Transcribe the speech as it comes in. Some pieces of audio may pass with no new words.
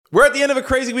We're at the end of a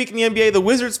crazy week in the NBA. The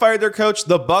Wizards fired their coach.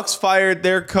 The Bucks fired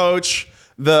their coach.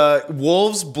 The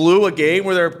Wolves blew a game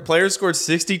where their players scored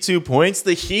 62 points.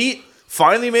 The Heat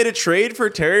finally made a trade for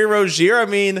Terry Rozier. I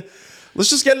mean, let's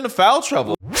just get into foul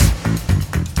trouble.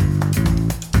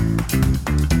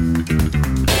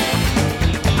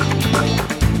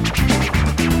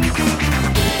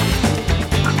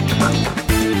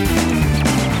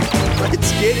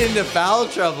 Into foul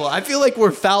trouble. I feel like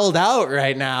we're fouled out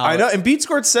right now. I know. Embiid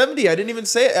scored 70. I didn't even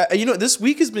say it. This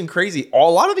week has been crazy. A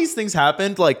lot of these things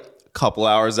happened like a couple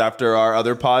hours after our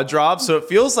other pod dropped, so it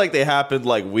feels like they happened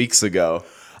like weeks ago.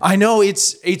 I know.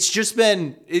 It's just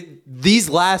been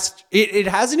it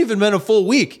hasn't even been a full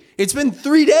week. It's been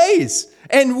 3 days.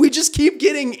 And we just keep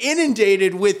getting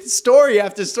inundated with story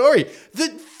after story. The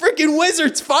freaking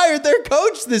Wizards fired their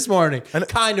coach this morning. And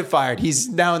kind of fired. He's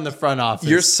now in the front office.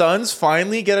 Your Suns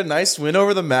finally get a nice win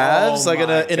over the Mavs,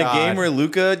 in a game where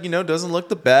Luka, doesn't look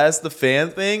the best, the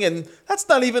fan thing, and that's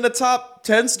not even a top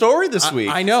 10 story this week.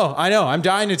 I know. I'm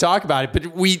dying to talk about it,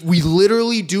 but we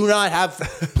literally do not have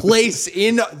place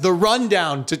in the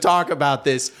rundown to talk about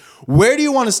this. Where do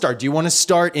you want to start? Do you want to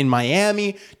start in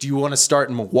Miami? Do you want to start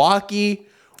in Milwaukee?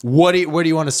 Where do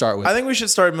you want to start with? I think we should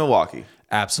start in Milwaukee.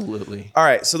 Absolutely. All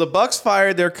right, so the Bucks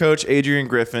fired their coach, Adrian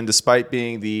Griffin, despite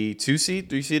being the 3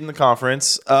 seed in the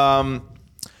conference.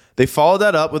 They followed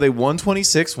that up with a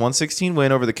 126-116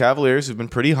 win over the Cavaliers, who've been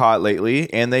pretty hot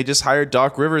lately, and they just hired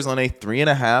Doc Rivers on a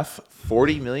 $3.5,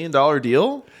 $40 million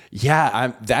deal.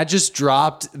 Yeah, that just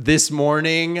dropped this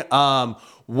morning.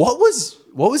 What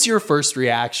was your first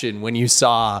reaction when you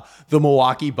saw the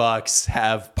Milwaukee Bucks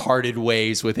have parted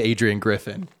ways with Adrian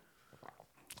Griffin?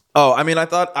 Oh, I mean, I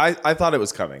thought it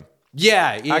was coming.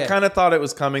 Yeah. I kind of thought it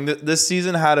was coming. This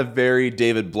season had a very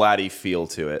David Blatty feel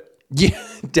to it. Yeah,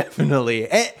 definitely.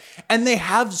 And they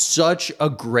have such a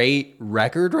great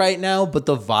record right now, but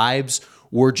the vibes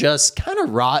were just kind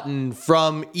of rotten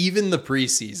from even the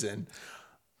preseason.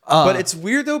 But it's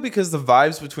weird, though, because the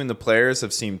vibes between the players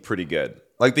have seemed pretty good.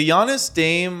 Like the Giannis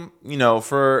Dame,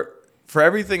 for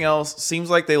everything else, seems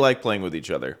like they like playing with each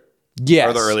other. Yes.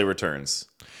 Or the early returns.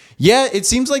 Yeah, it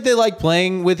seems like they like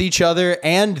playing with each other,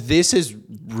 and this has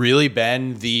really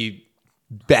been the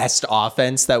best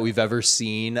offense that we've ever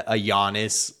seen a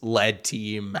Giannis-led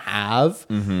team have,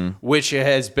 which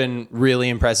has been really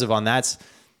impressive on that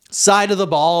side of the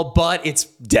ball, but it's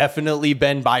definitely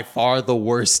been by far the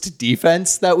worst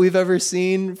defense that we've ever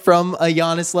seen from a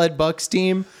Giannis-led Bucks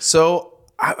team. So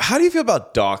how do you feel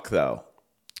about Doc, though?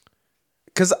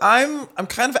 Because I'm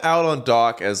kind of out on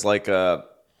Doc as like a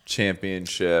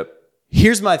championship.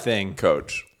 Here's my thing,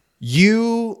 coach.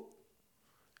 You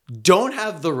don't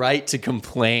have the right to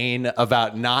complain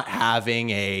about not having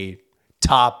a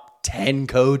top 10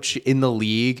 coach in the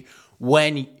league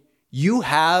when you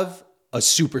have a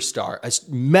superstar,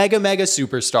 a mega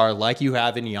superstar like you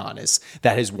have in Giannis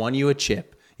that has won you a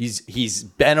chip. He's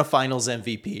been a finals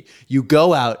MVP. You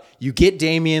go out, you get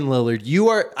Damian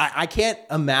Lillard. I can't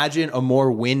imagine a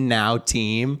more win now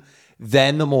team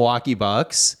than the Milwaukee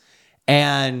Bucks.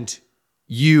 And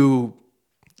you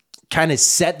kind of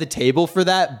set the table for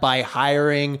that by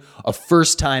hiring a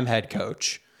first-time head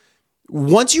coach.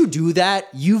 Once you do that,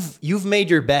 you've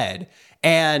made your bed.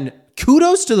 And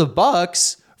kudos to the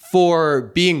Bucks for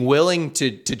being willing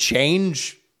to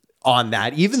change on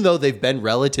that, even though they've been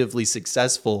relatively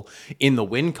successful in the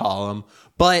win column.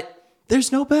 But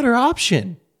there's no better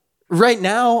option right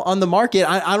now on the market.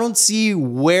 I don't see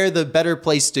where the better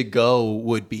place to go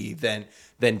would be than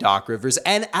Doc Rivers.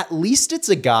 And at least it's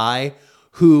a guy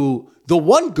who, the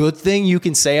one good thing you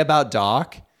can say about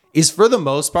Doc is, for the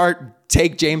most part,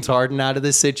 take James Harden out of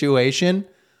this situation.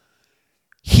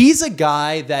 He's a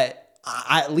guy that,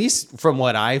 at least from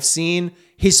what I've seen,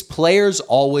 his players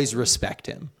always respect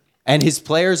him. And his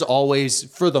players always,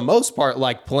 for the most part,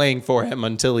 like playing for him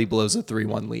until he blows a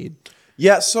 3-1 lead.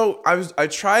 Yeah, so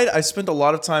I spent a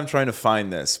lot of time trying to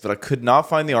find this, but I could not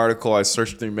find the article. I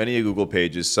searched through many Google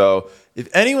pages. So if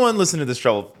anyone listening to this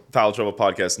Foul Trouble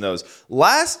podcast knows,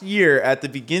 last year at the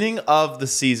beginning of the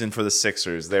season for the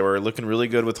Sixers, they were looking really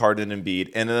good with Harden and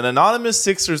Embiid, and an anonymous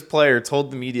Sixers player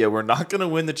told the media, "We're not going to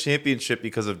win the championship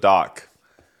because of Doc."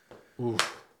 Ooh.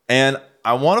 And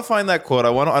I want to find that quote.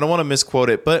 I don't want to misquote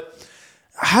it, but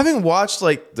having watched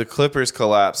like the Clippers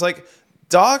collapse, like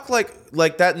Doc,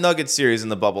 like that Nuggets series in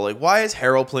the bubble, like why is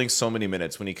Harrell playing so many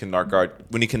minutes when he cannot guard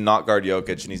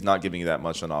Jokic and he's not giving you that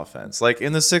much on offense? Like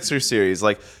in the Sixers series,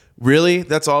 like really,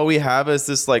 that's all we have is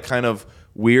this like kind of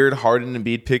weird Harden and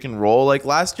Embiid pick and roll. Like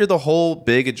last year, the whole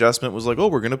big adjustment was like, oh,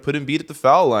 we're gonna put Embiid at the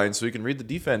foul line so he can read the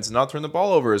defense and not turn the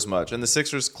ball over as much. And the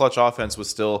Sixers' clutch offense was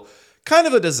still kind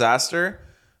of a disaster.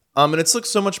 And it's looked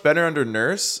so much better under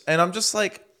Nurse. And I'm just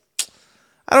like,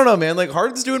 I don't know, man. Like,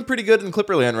 Harden's doing pretty good in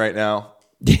Clipperland right now.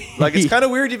 Like, it's kind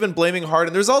of weird even blaming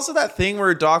Harden. There's also that thing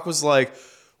where Doc was like,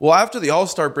 well, after the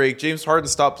All-Star break, James Harden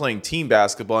stopped playing team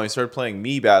basketball and he started playing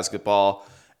me basketball.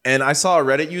 And I saw a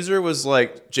Reddit user was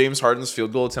like, James Harden's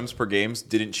field goal attempts per games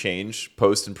didn't change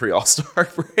post and pre All-Star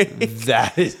break.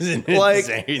 That is an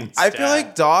insane stat. I feel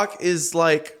like Doc is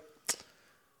like,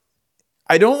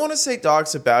 I don't want to say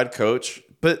Doc's a bad coach,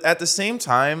 but at the same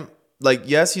time, like,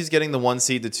 yes, he's getting the 1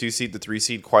 seed, the 2 seed, the 3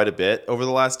 seed quite a bit over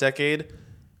the last decade.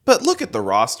 But look at the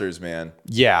rosters, man.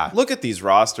 Yeah. Look at these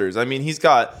rosters. I mean, he's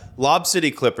got Lob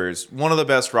City Clippers, one of the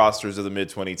best rosters of the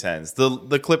mid-2010s.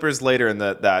 The Clippers later in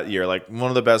that year, like one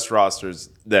of the best rosters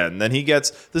then. Then he gets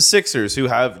the Sixers, who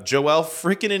have Joel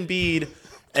freaking Embiid.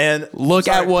 And look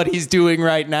at what he's doing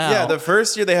right now. Yeah, the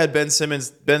first year they had Ben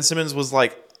Simmons. Ben Simmons was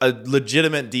like a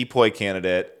legitimate DPOY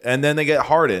candidate. And then they get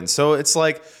Harden. So it's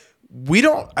like,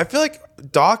 I feel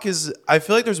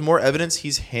like there's more evidence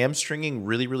he's hamstringing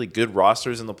really, really good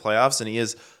rosters in the playoffs than he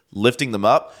is lifting them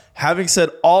up. Having said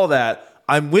all that,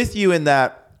 I'm with you in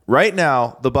that right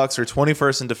now the Bucks are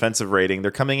 21st in defensive rating.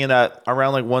 They're coming in at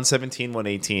around like 117,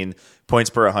 118 points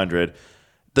per 100.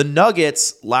 The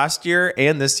Nuggets last year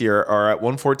and this year are at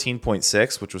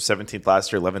 114.6, which was 17th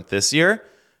last year, 11th this year.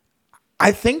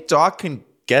 I think Doc can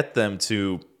get them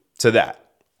to that.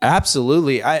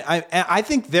 Absolutely. I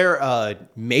think they're a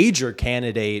major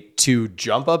candidate to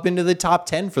jump up into the top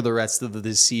 10 for the rest of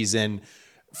this season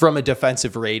from a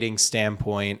defensive rating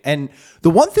standpoint. And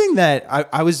the one thing that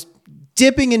I was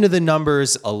dipping into the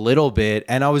numbers a little bit,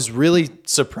 and I was really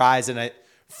surprised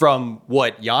from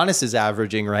what Giannis is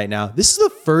averaging right now. This is the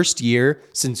first year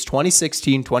since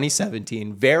 2016,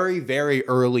 2017, very, very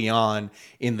early on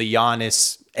in the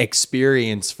Giannis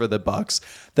experience for the Bucks,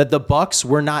 that the Bucks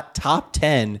were not top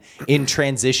 10 in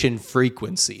transition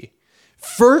frequency.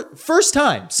 First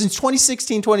time since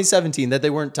 2016, 2017 that they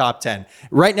weren't top 10.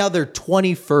 Right now they're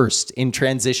 21st in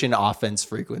transition offense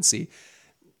frequency.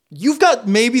 You've got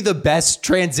maybe the best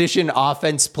transition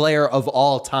offense player of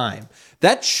all time.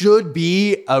 That should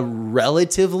be a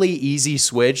relatively easy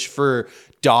switch for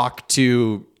Doc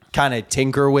to kind of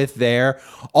tinker with there.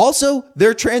 Also,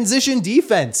 their transition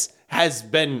defense has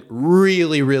been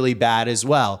really, really bad as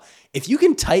well. If you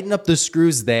can tighten up the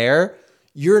screws there,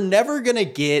 you're never going to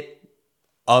get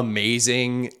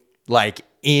amazing, like,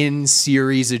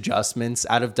 in-series adjustments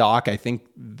out of Doc. I think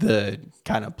the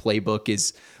kind of playbook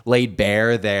is laid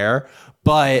bare there.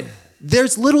 But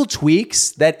there's little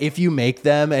tweaks that if you make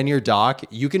them and you're Doc,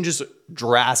 you can just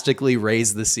drastically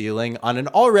raise the ceiling on an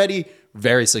already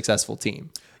very successful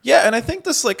team. Yeah, and I think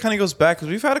this like kind of goes back because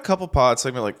we've had a couple pods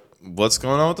like what's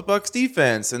going on with the Bucks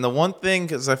defense? And the one thing,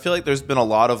 because I feel like there's been a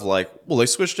lot of like, well, they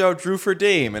switched out Drew for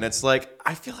Dame. And it's like,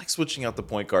 I feel like switching out the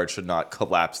point guard should not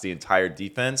collapse the entire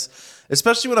defense,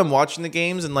 especially when I'm watching the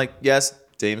games. And like, yes,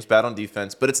 Dame's bad on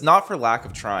defense, but it's not for lack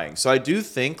of trying. So I do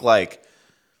think like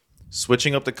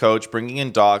switching up the coach, bringing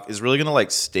in Doc is really going to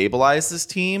like stabilize this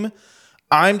team.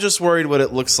 I'm just worried what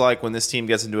it looks like when this team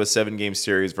gets into a 7-game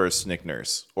series versus Nick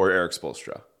Nurse or Eric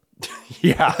Spoelstra.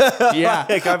 Yeah.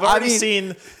 Like I've already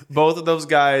seen both of those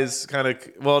guys kind of,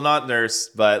 well, not Nurse,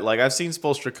 but like I've seen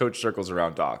Spoelstra coach circles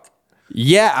around Doc.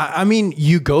 Yeah, I mean,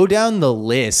 you go down the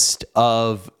list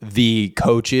of the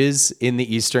coaches in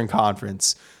the Eastern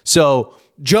Conference. So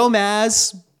Joe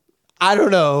Maz, I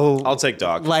don't know. I'll take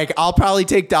Doc. Like, I'll probably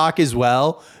take Doc as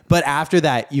well. But after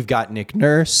that, you've got Nick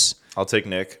Nurse. I'll take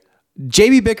Nick.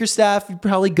 JB Bickerstaff, you'd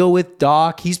probably go with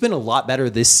Doc. He's been a lot better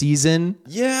this season.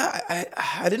 Yeah,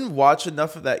 I didn't watch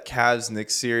enough of that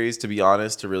Cavs-Knicks series, to be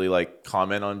honest, to really like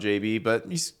comment on JB, but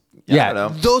he's, I don't know.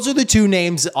 Those are the two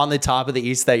names on the top of the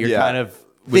East that you're kind of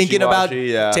thinking about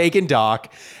taking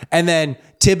Doc. And then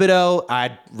Thibodeau,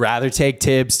 I'd rather take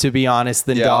Tibbs, to be honest,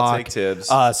 than Doc. I'll take Tibbs.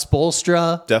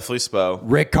 Spoelstra. Definitely Spo.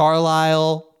 Rick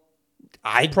Carlisle.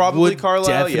 I'd probably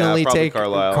Carlisle. Definitely take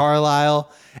Carlisle.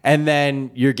 Carlisle. And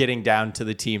then you're getting down to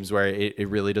the teams where it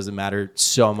really doesn't matter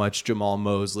so much. Jamal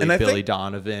Mosley, Billy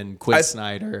Donovan, Quinn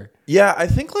Snyder. Yeah, I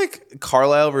think like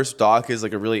Carlisle versus Doc is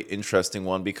like a really interesting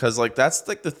one because like that's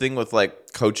like the thing with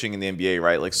like coaching in the NBA,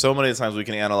 right? Like so many times we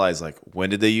can analyze like when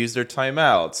did they use their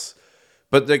timeouts?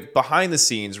 But like behind the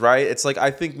scenes, right? It's like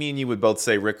I think me and you would both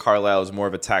say Rick Carlisle is more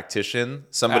of a tactician,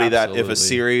 somebody that if a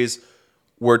series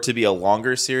were to be a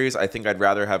longer series, I think I'd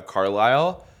rather have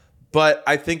Carlisle. But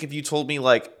I think if you told me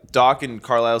like Doc and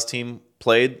Carlisle's team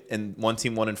played and one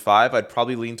team 1-5, I'd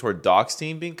probably lean toward Doc's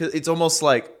team because it's almost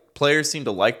like players seem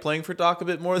to like playing for Doc a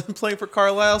bit more than playing for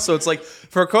Carlisle. So it's like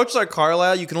for a coach like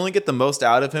Carlisle, you can only get the most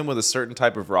out of him with a certain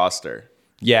type of roster.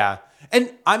 Yeah.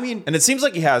 And I mean, And it seems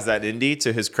like he has that Indy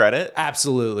to his credit.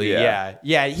 absolutely. Yeah.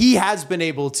 Yeah. He has been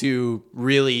able to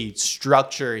really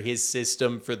structure his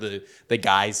system for the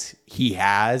guys he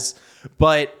has.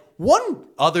 But one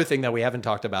other thing that we haven't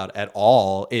talked about at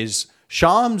all is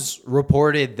Shams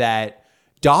reported that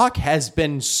Doc has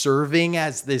been serving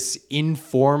as this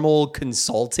informal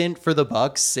consultant for the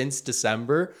Bucks since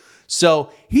December.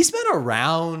 So he's been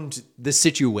around the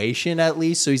situation at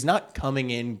least. So he's not coming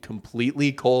in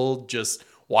completely cold, just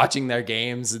watching their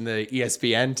games in the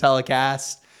ESPN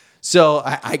telecast. So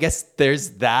I guess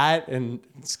there's that. And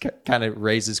it kind of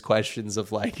raises questions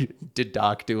of like, did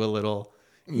Doc do a little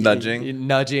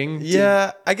nudging?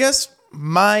 Yeah, I guess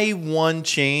my one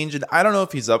change, and I don't know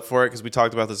if he's up for it because we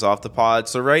talked about this off the pod.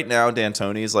 So right now,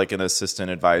 D'Antoni is like an assistant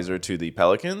advisor to the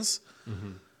Pelicans.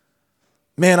 Mm-hmm.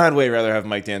 Man, I'd way rather have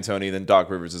Mike D'Antoni than Doc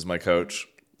Rivers as my coach.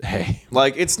 Hey,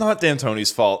 Like, it's not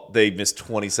D'Antoni's fault they missed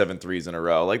 27 threes in a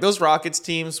row. Like, those Rockets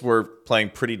teams were playing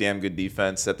pretty damn good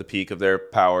defense at the peak of their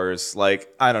powers.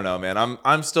 Like, I don't know, man.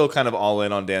 I'm still kind of all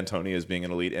in on D'Antoni as being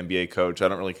an elite NBA coach. I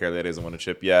don't really care that he doesn't win a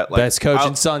chip yet. Like, best coach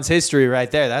in Suns history right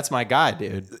there. That's my guy,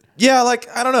 dude. yeah, like,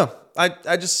 I don't know.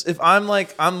 I just, if I'm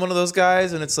like, I'm one of those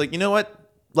guys and it's like, you know what?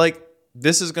 Like,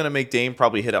 this is going to make Dame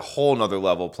probably hit a whole nother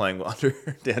level playing under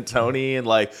D'Antoni. And,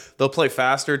 like, they'll play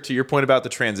faster. To your point about the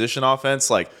transition offense,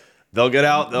 like, they'll get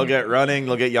out, they'll get running,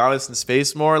 they'll get Giannis in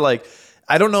space more. Like,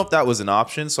 I don't know if that was an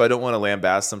option, so I don't want to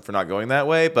lambaste them for not going that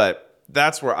way, but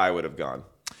that's where I would have gone.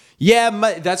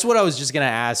 Yeah, that's what I was just going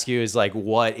to ask you is, like,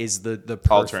 what is the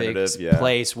perfect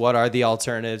place? What are the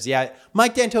alternatives? Yeah,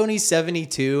 Mike D'Antoni's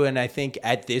 72, and I think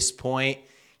at this point,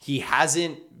 he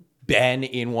hasn't been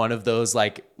in one of those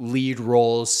like lead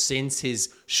roles since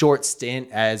his short stint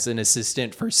as an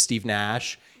assistant for Steve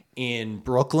Nash in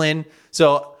Brooklyn.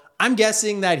 So I'm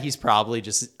guessing that he's probably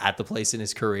just at the place in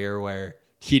his career where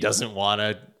he doesn't want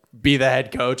to be the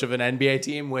head coach of an NBA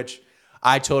team, which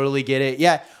I totally get it.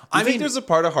 Yeah. I think there's a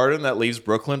part of Harden that leaves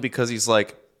Brooklyn because he's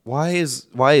like, why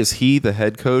is he the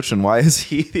head coach and why is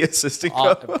he the assistant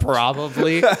coach?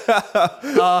 Probably. Damn.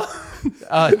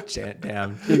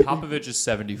 Popovich is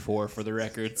 74 for the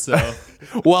record. So,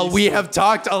 well, we have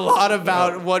talked a lot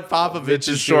about what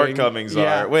Popovich's shortcomings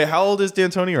are. Wait, how old is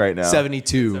D'Antoni right now?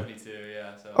 72. 72,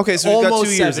 yeah. So. Okay, so he's got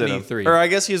Almost 2 years 73. in him. Or I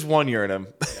guess he has 1 year in him.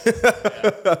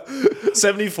 Yeah.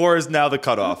 74 is now the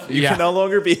cutoff. You can no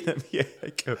longer be an NBA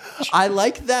head coach. I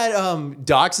like that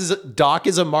Doc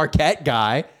is a Marquette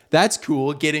guy. That's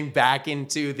cool, getting back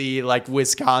into the like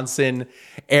Wisconsin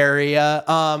area.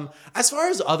 As far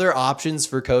as other options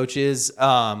for coaches,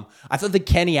 I thought the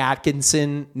Kenny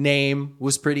Atkinson name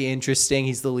was pretty interesting.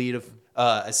 He's the lead of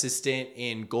assistant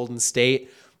in Golden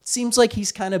State. Seems like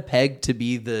he's kind of pegged to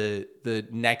be the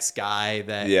next guy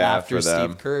that after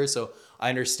Steve Kerr. So I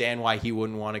understand why he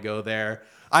wouldn't want to go there.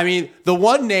 I mean, the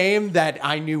one name that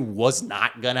I knew was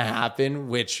not going to happen,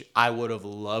 which I would have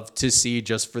loved to see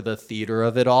just for the theater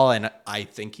of it all, and I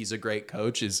think he's a great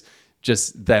coach, is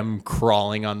just them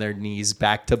crawling on their knees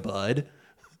back to Bud.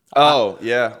 Oh,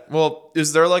 yeah. Well,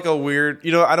 is there like a weird,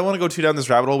 I don't want to go too down this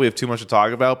rabbit hole. We have too much to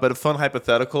talk about, but a fun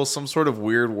hypothetical, some sort of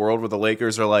weird world where the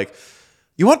Lakers are like,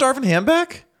 you want Darvin Ham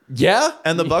back? Yeah.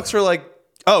 And the Bucks are like,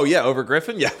 oh, yeah, over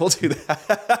Griffin? Yeah, we'll do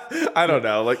that. I don't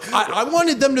know. Like, I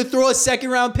wanted them to throw a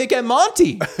second-round pick at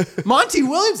Monty. Monty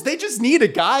Williams, they just need a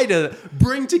guy to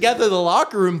bring together the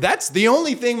locker room. That's the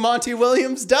only thing Monty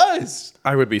Williams does.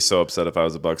 I would be so upset if I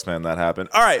was a Bucks fan that happened.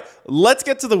 All right, let's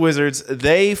get to the Wizards.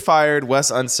 They fired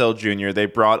Wes Unseld Jr. They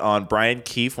brought on Brian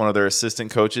Keefe, one of their assistant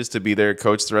coaches, to be their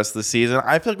coach the rest of the season.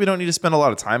 I feel like we don't need to spend a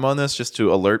lot of time on this, just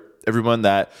to alert everyone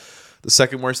that the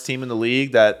second worst team in the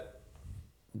league that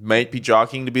might be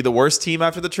jockeying to be the worst team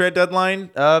after the trade deadline,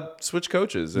 switch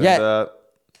coaches. And,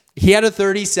 he had a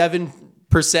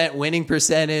 37% winning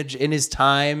percentage in his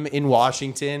time in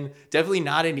Washington. Definitely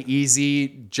not an easy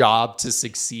job to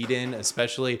succeed in,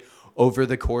 especially over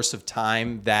the course of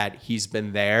time that he's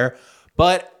been there.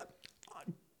 But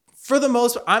for the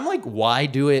most, I'm like, why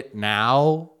do it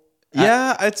now?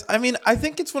 Yeah, I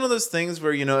think it's one of those things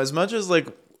where, as much as like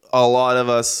a lot of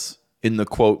us in the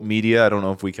quote media, I don't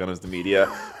know if we count as the media,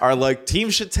 are like,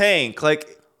 teams should tank.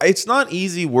 Like, it's not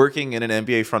easy working in an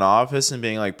NBA front office and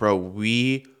being like, bro,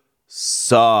 we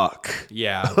suck.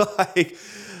 Yeah.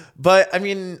 But I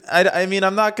mean,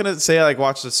 I'm not gonna say I like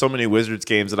watched so many Wizards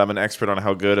games that I'm an expert on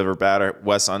how good or bad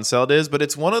Wes Unseld is, but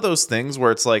it's one of those things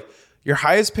where it's like your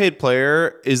highest paid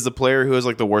player is the player who has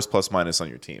like the worst plus minus on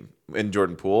your team in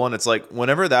Jordan Poole, and it's like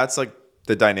whenever that's like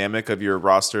the dynamic of your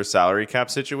roster salary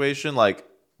cap situation, like,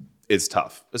 it's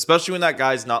tough, especially when that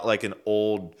guy's not like an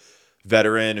old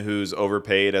veteran who's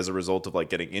overpaid as a result of like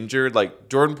getting injured. Like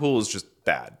Jordan Poole is just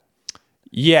bad.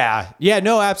 Yeah. Yeah,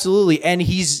 no, absolutely. And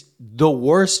he's the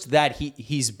worst that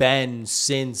he's been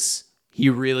since he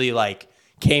really like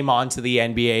came onto the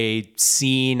NBA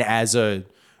scene as a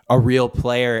real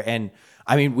player. And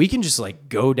I mean, we can just like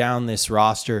go down this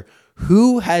roster.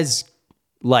 Who has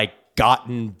like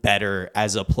gotten better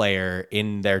as a player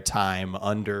in their time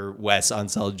under Wes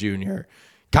Unseld Jr.?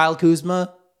 Kyle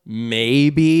Kuzma,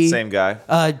 maybe. Same guy.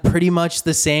 Pretty much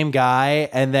the same guy.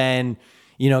 And then,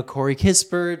 Corey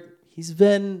Kispert, he's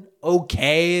been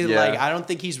okay. Yeah. Like, I don't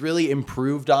think he's really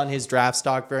improved on his draft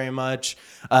stock very much.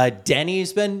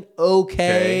 Denny's been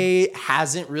okay.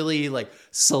 Hasn't really like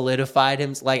solidified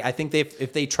him. Like, I think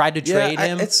if they tried to trade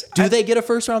him, they get a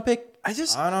first round pick? I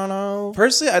don't know.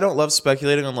 Personally, I don't love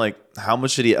speculating on like how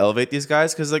much should he elevate these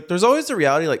guys, because like there's always the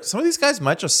reality like some of these guys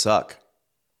might just suck.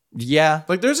 Yeah.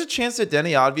 Like there's a chance that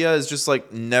Denny Advia is just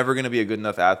like never going to be a good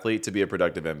enough athlete to be a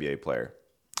productive NBA player.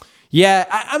 Yeah,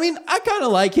 I mean, I kind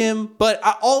of like him, but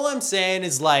all I'm saying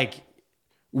is like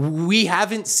we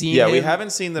haven't seen him we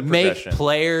haven't seen the progression. Make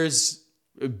players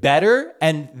better,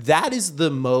 and that is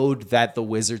the mode that the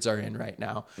Wizards are in right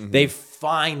now. Mm-hmm. They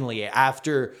finally,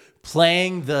 after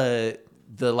playing the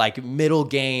like middle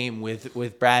game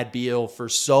with Brad Beal for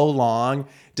so long,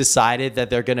 decided that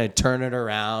they're going to turn it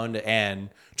around and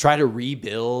try to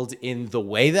rebuild in the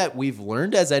way that we've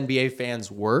learned as NBA fans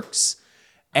works.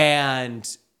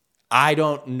 And I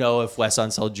don't know if Wes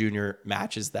Unseld Jr.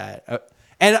 matches that.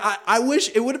 And I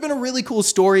wish it would have been a really cool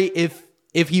story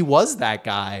if he was that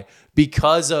guy,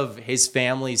 because of his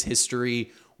family's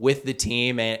history with the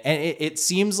team. And it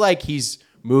seems like he's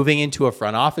moving into a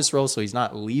front office role, so he's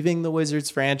not leaving the Wizards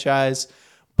franchise.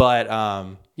 But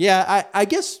I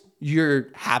guess you're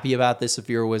happy about this if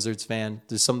you're a Wizards fan.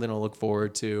 There's something to look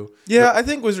forward to. Yeah, I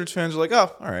think Wizards fans are like,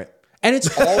 oh, all right. And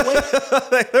it's always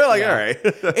they're like, all right.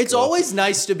 It's always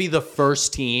nice to be the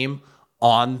first team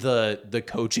on the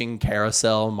coaching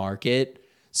carousel market.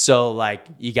 So like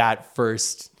you got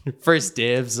first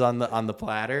dibs on the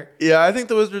platter. Yeah, I think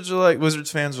the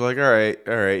Wizards fans are like,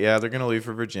 all right, yeah, they're gonna leave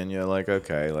for Virginia. Like,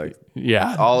 okay, like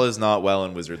yeah, all is not well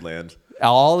in Wizardland.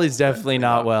 All is definitely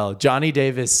not well. Johnny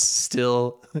Davis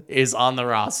still is on the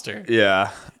roster.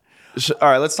 Yeah. All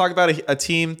right, let's talk about a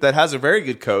team that has a very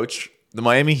good coach, the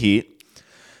Miami Heat.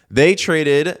 They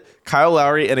traded Kyle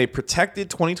Lowry and a protected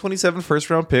 2027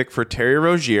 first-round pick for Terry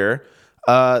Rozier.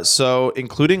 So,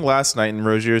 including last night in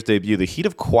Rozier's debut, the Heat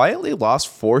have quietly lost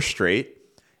 4 straight,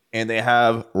 and they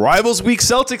have Rivals Week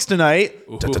Celtics tonight.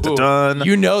 Dun-dun-dun-dun.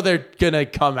 You know they're going to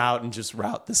come out and just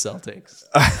rout the Celtics.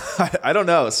 I don't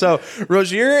know. So,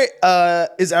 Rozier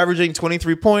is averaging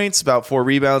 23 points, about 4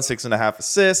 rebounds, 6.5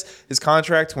 assists. His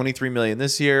contract, $23 million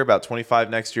this year, about 25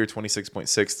 next year,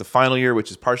 26.6 the final year,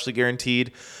 which is partially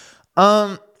guaranteed.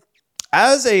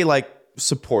 As a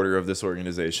supporter of this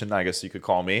organization, I guess you could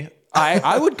call me.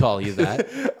 I would call you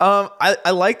that.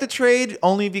 I like the trade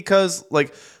only because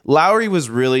Lowry was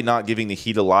really not giving the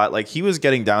Heat a lot. Like he was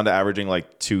getting down to averaging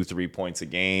 2-3 points a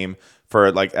game for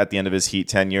at the end of his Heat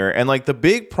tenure. And the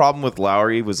big problem with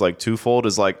Lowry was twofold.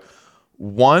 Is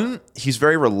one, he's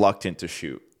very reluctant to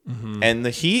shoot. Mm-hmm. And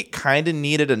the Heat kind of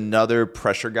needed another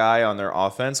pressure guy on their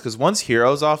offense, because once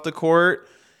Hero's off the court,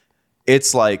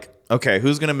 it's okay,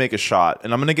 who's going to make a shot?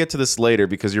 And I'm going to get to this later,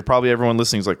 because everyone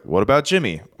listening is what about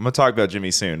Jimmy? I'm going to talk about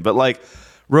Jimmy soon. But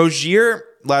Rozier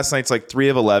last night's 3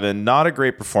 of 11, not a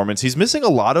great performance. He's missing a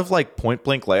lot of point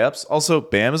blank layups. Also,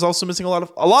 Bam is also missing a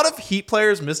lot of Heat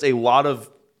players missed a lot of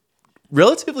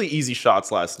relatively easy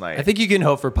shots last night. I think you can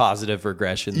hope for positive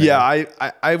regression there. Yeah,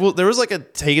 I will. There was a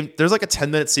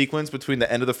 10-minute sequence between the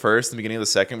end of the first and the beginning of the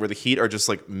second where the Heat are just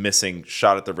missing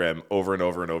shot at the rim over and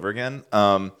over and over again.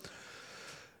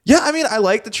 Yeah, I mean, I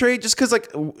like the trade just because,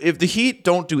 if the Heat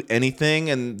don't do anything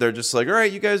and they're just all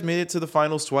right, you guys made it to the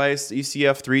finals twice,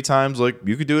 ECF 3 times,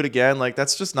 you could do it again.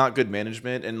 That's just not good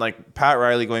management. And Pat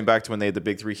Riley, going back to when they had the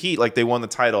Big 3 Heat, they won the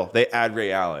title. They add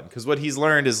Ray Allen, because what he's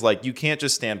learned is you can't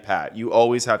just stand pat. You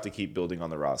always have to keep building on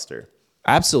the roster.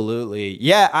 Absolutely.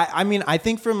 Yeah, I mean, I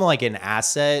think from an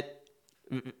asset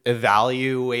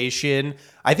evaluation,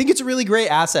 I think it's a really great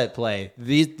asset play.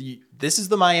 This is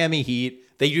the Miami Heat.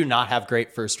 They do not have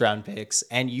great first round picks,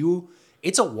 and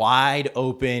it's a wide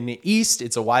open East.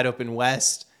 It's a wide open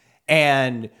West,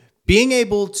 and being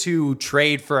able to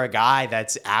trade for a guy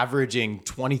that's averaging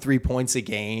 23 points a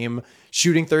game,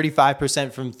 shooting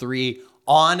 35% from 3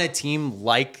 on a team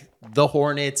like the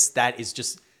Hornets, that is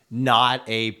just not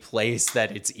a place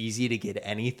that it's easy to get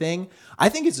anything. I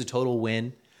think it's a total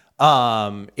win.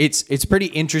 It's pretty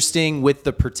interesting with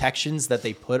the protections that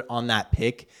they put on that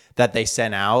pick that they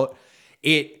sent out.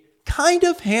 It kind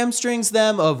of hamstrings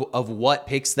them of what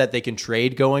picks that they can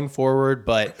trade going forward.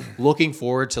 But looking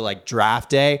forward to like draft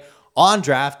day. On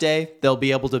draft day, they'll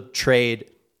be able to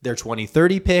trade their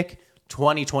 2030 pick,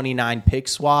 2029 pick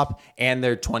swap, and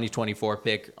their 2024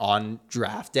 pick on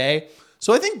draft day.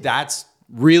 So I think that's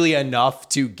really enough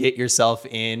to get yourself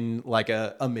in like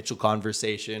a Mitchell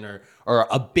conversation or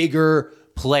a bigger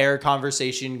player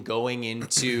conversation going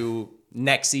into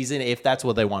next season, if that's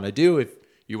what they want to do. If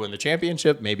you win the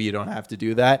championship, maybe you don't have to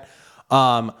do that.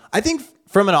 I think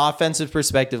from an offensive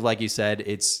perspective, like you said,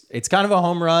 it's kind of a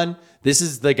home run. This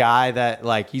is the guy that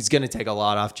like, he's going to take a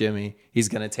lot off Jimmy. He's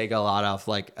going to take a lot off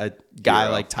like a guy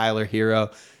like Tyler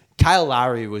Hero. Kyle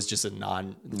Lowry was just a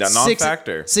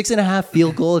non-factor. 6.5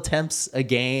 field goal attempts a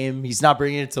game. He's not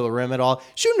bringing it to the rim at all.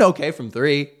 Shooting okay from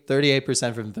three,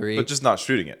 38% from three. But just not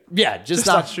shooting it. Yeah, just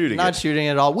not shooting it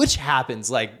at all, which happens.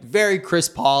 Like very Chris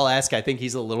Paul-esque. I think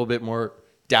he's a little bit more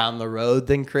down the road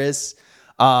than Chris.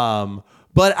 But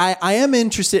I am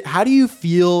interested. How do you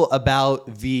feel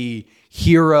about the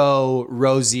Hero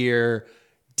Rozier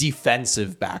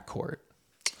defensive backcourt?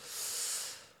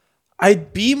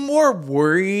 I'd be more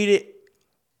worried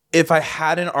if I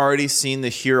hadn't already seen the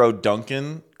Hero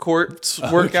Duncan court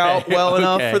work out well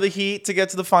enough for the Heat to get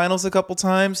to the finals a couple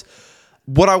times.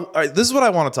 This is what I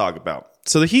want to talk about.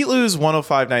 So the Heat lose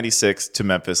 105-96 to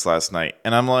Memphis last night.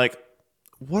 And I'm like,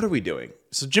 what are we doing?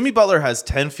 So Jimmy Butler has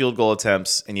 10 field goal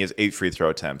attempts and he has 8 free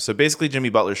throw attempts. So basically Jimmy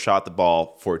Butler shot the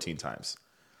ball 14 times.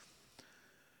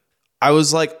 I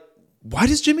was like, why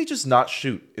does Jimmy just not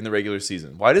shoot in the regular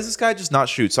season? Why does this guy just not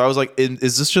shoot? So I was like,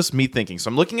 is this just me thinking? So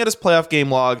I'm looking at his playoff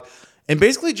game log, and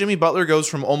basically Jimmy Butler goes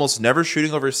from almost never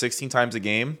shooting over 16 times a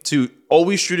game to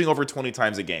always shooting over 20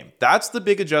 times a game. That's the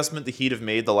big adjustment the Heat have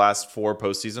made the last 4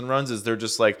 postseason runs, is they're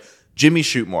just like, Jimmy,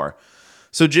 shoot more.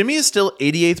 So Jimmy is still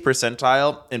 88th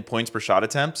percentile in points per shot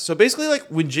attempt. So basically, like,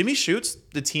 when Jimmy shoots,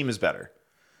 the team is better.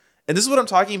 And this is what I'm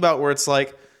talking about, where it's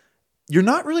like, you're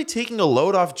not really taking a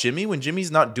load off Jimmy when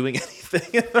Jimmy's not doing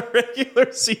anything in the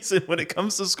regular season when it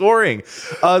comes to scoring.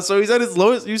 So he's at his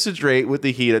lowest usage rate with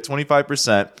the Heat at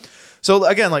 25%. So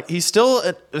again, like, he's still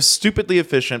a stupidly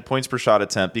efficient points per shot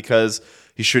attempt because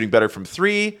he's shooting better from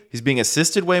 3. He's being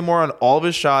assisted way more on all of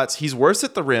his shots. He's worse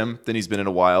at the rim than he's been in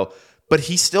a while, but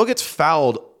he still gets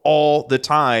fouled all the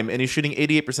time, and he's shooting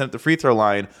 88% at the free throw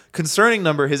line. Concerning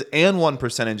number, his and one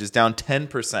percentage is down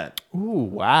 10%. Ooh,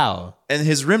 wow. And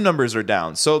his rim numbers are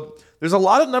down. So there's a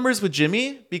lot of numbers with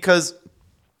Jimmy because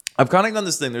I've kind of done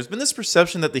this thing. There's been this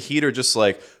perception that the Heat are just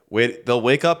like, they'll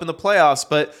wake up in the playoffs,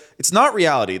 but it's not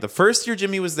reality. The first year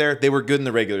Jimmy was there, they were good in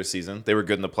the regular season. They were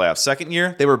good in the playoffs. Second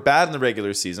year, they were bad in the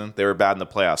regular season. They were bad in the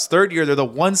playoffs. Third year, they're the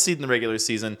 1 seed in the regular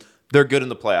season. They're good in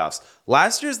the playoffs.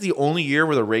 Last year is the only year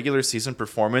where the regular season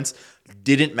performance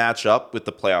didn't match up with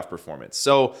the playoff performance.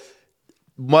 So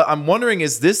what I'm wondering,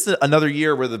 is this another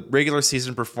year where the regular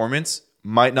season performance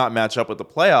might not match up with the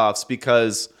playoffs?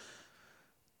 Because,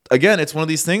 again, it's one of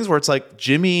these things where it's like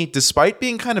Jimmy, despite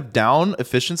being kind of down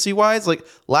efficiency-wise, like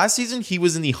last season, he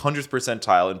was in the 100th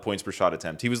percentile in points per shot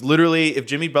attempt. He was literally, if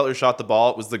Jimmy Butler shot the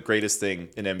ball, it was the greatest thing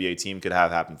an NBA team could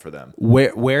have happen for them.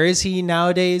 Where is he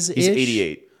nowadays? He's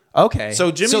 88. Okay.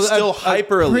 So Jimmy's still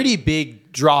hyper elite. Pretty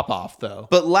big drop off, though.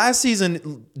 But last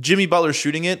season, Jimmy Butler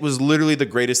shooting it was literally the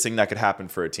greatest thing that could happen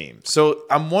for a team. So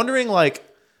I'm wondering, like,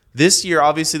 this year,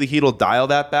 obviously the Heat will dial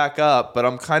that back up, but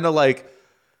I'm kind of like,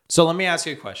 so let me ask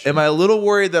you a question. am I a little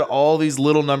worried that all these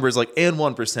little numbers, like and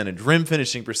one percentage, rim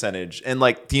finishing percentage, and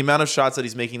like the amount of shots that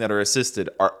he's making that are assisted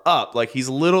are up? Like, he's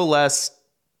a little less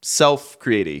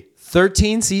self-creating.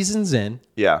 13 seasons in.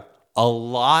 Yeah. A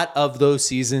lot of those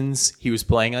seasons, he was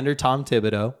playing under Tom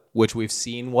Thibodeau, which we've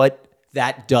seen what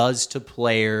that does to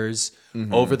players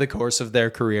over the course of their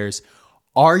careers.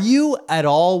 Are you at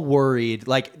all worried?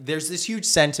 Like, there's this huge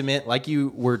sentiment, like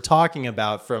you were talking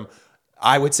about, from,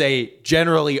 I would say,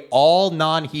 generally all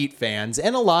non-Heat fans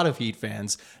and a lot of Heat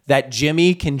fans, that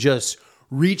Jimmy can just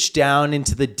reach down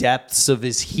into the depths of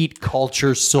his Heat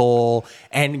culture soul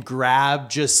and grab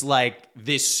just like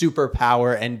this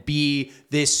superpower and be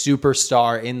this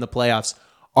superstar in the playoffs.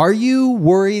 Are you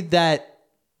worried that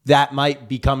that might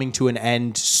be coming to an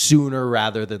end sooner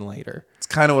rather than later? It's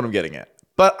kind of what I'm getting at.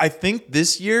 But I think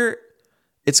this year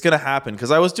it's going to happen,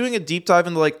 because I was doing a deep dive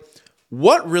into like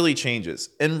what really changes.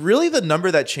 And really the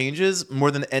number that changes more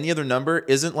than any other number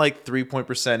isn't like 3-point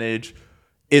percentage.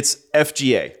 It's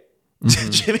FGA.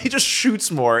 Jimmy just shoots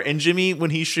more, and Jimmy,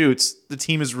 when he shoots, the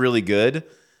team is really good.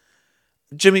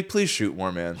 Jimmy, please shoot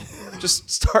more, man. Just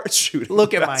start shooting.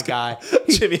 Look at my guy.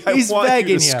 Jimmy, He's I want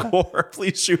begging you to score.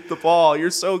 Please shoot the ball.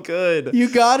 You're so good. You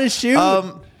gotta shoot.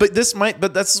 But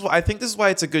I think this is why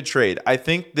it's a good trade. I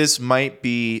think this might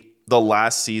be the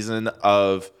last season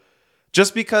of,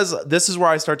 just because this is where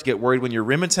I start to get worried when your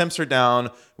rim attempts are down,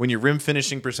 when your rim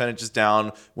finishing percentage is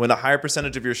down, when a higher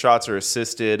percentage of your shots are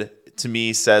assisted, to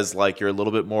me says like you're a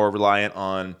little bit more reliant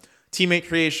on teammate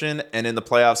creation. And in the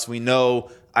playoffs, we know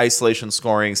isolation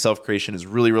scoring, self-creation is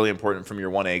really, really important from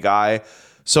your 1A guy.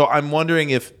 So I'm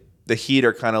wondering if the Heat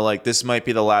are kind of like, this might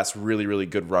be the last really, really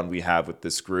good run we have with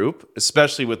this group,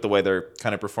 especially with the way they're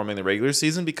kind of performing the regular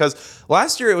season. Because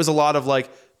last year it was a lot of like,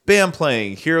 Bam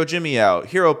playing, Hero Jimmy out,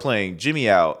 Hero playing, Jimmy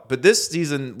out. But this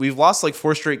season, we've lost like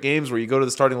 4 straight games where you go to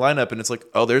the starting lineup and it's like,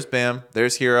 oh, there's Bam,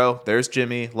 there's Hero, there's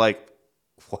Jimmy. Like,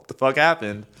 what the fuck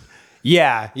happened?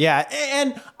 Yeah.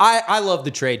 And I love the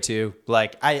trade too.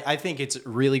 Like, I think it's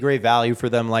really great value for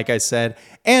them, like I said.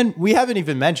 And we haven't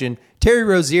even mentioned Terry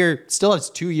Rozier still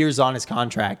has 2 years on his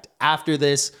contract after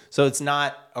this. So it's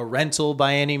not a rental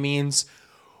by any means.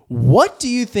 What do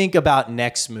you think about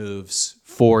next moves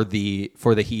for the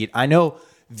Heat? I know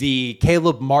the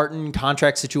Caleb Martin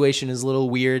contract situation is a little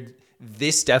weird.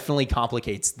 This definitely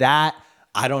complicates that.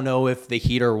 I don't know if the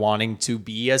Heat are wanting to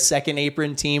be a second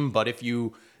apron team, but if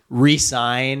you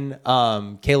re-sign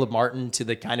Caleb Martin to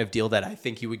the kind of deal that I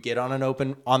think you would get on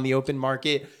the open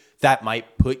market, that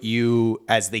might put you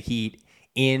as the Heat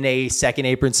in a second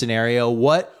apron scenario.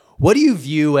 What do you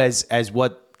view as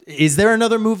what? Is there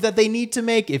another move that they need to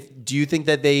make? Do you think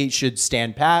that they should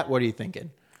stand pat? What are you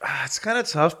thinking? It's kind of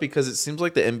tough because it seems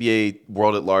like the NBA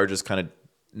world at large is kind of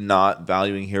not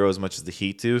valuing Hero as much as the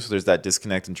Heat do. So there's that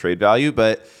disconnect in trade value.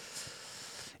 But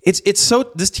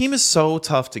this team is so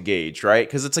tough to gauge, right?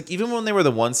 Because it's like, even when they were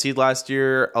the 1 seed last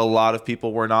year, a lot of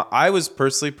people were not. I was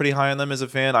personally pretty high on them as a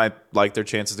fan. I like their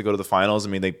chances to go to the finals. I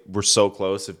mean, they were so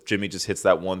close. If Jimmy just hits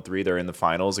that 1-3, they're in the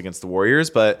finals against the Warriors.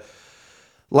 But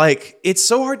like, it's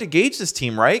so hard to gauge this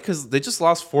team, right? Because they just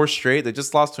lost 4 straight. They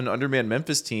just lost to an undermanned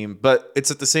Memphis team. But it's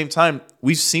at the same time,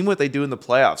 we've seen what they do in the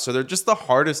playoffs. So they're just the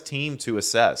hardest team to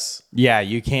assess. Yeah,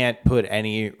 you can't put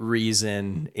any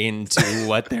reason into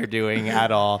what they're doing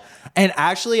at all. And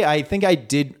actually, I think I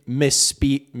did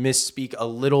misspeak a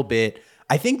little bit.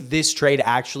 I think this trade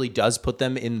actually does put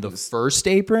them in the first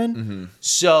apron. Mm-hmm.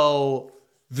 So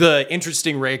the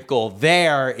interesting wrinkle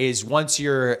there is, once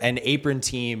you're an apron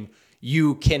team,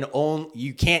 you can't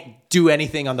do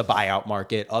anything on the buyout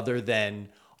market other than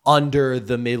under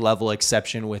the mid-level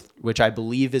exception, which I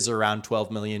believe is around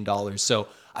 $12 million. So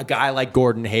a guy like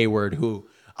Gordon Hayward, who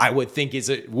I would think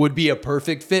would be a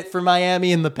perfect fit for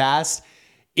Miami in the past,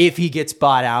 if he gets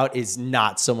bought out, is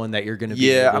not someone that you're going to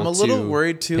be able to I'm a little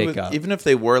worried too, even if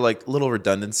they were like a little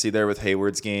redundancy there with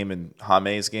Hayward's game and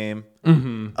Jame's game.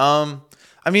 Mm-hmm.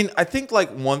 I mean, I think like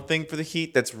one thing for the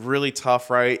Heat that's really tough,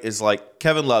 right, is like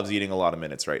Kevin Love's eating a lot of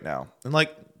minutes right now. And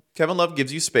like, Kevin Love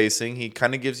gives you spacing. He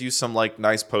kind of gives you some like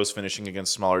nice post finishing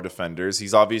against smaller defenders.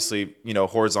 He's obviously,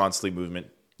 horizontally movement.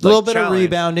 A little bit of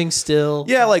rebounding still.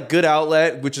 Yeah, like good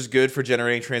outlet, which is good for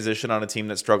generating transition on a team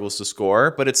that struggles to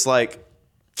score. But it's like,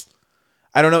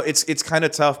 I don't know. It's kind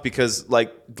of tough because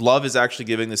like Love is actually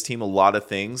giving this team a lot of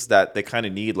things that they kind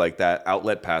of need, like that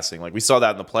outlet passing. Like we saw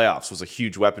that in the playoffs was a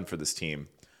huge weapon for this team.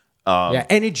 Yeah,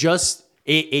 and it gives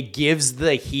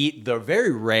the Heat the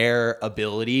very rare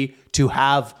ability to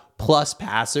have plus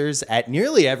passers at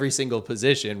nearly every single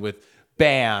position with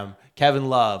Bam, Kevin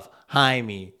Love,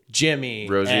 Jaime, Jimmy,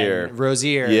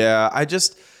 Rozier. Yeah, I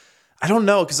don't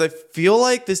know, because I feel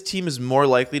like this team is more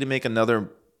likely to make another.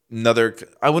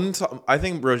 I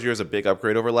think Rozier is a big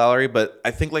upgrade over Lowry, but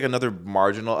I think like another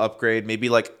marginal upgrade, maybe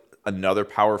like another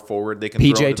power forward they can.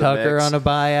 PJ Tucker on a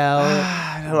buyout.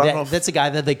 I don't know that's a guy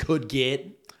that they could get.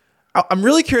 I'm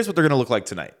really curious what they're going to look like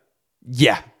tonight.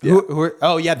 Yeah. Because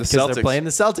Celtics. they're playing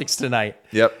the Celtics tonight.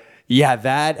 Yep. Yeah,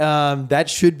 that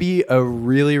should be a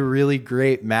really, really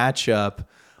great matchup.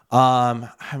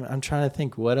 I'm trying to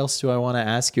think, what else do I want to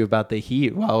ask you about the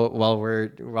Heat while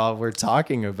we're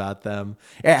talking about them?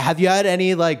 Have you had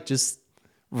any like just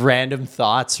random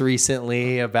thoughts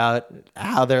recently about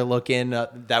how they're looking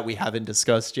that we haven't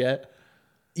discussed yet?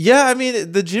 Yeah, I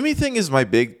mean, the Jimmy thing is my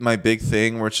big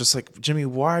thing, where it's just like, Jimmy,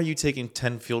 why are you taking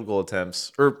 10 field goal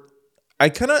attempts? Or I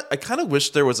kind of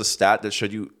wish there was a stat that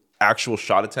showed you actual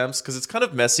shot attempts, because it's kind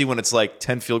of messy when it's like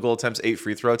 10 field goal attempts, 8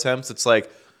 free throw attempts. It's like,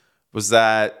 was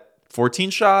that 14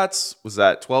 shots? Was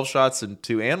that 12 shots and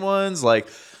 2 and 1s? Like,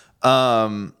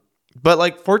 but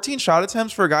like 14 shot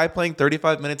attempts for a guy playing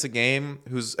 35 minutes a game,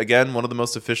 who's again one of the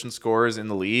most efficient scorers in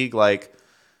the league. Like,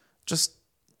 I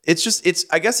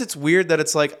guess it's weird that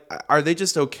it's like, are they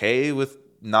just okay with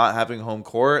not having home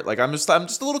court? Like, I'm just a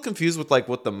little confused with like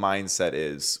what the mindset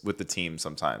is with the team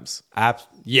sometimes.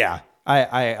 Yeah,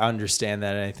 I understand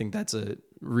that, and I think that's a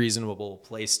reasonable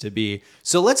place to be.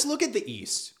 So let's look at the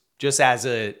East. just as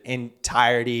an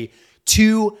entirety.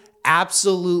 Two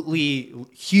absolutely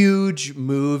huge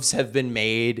moves have been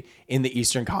made in the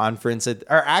Eastern Conference,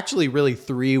 or actually really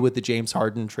three with the James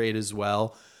Harden trade as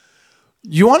well.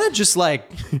 You want to just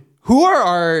like, who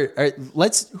are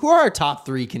our top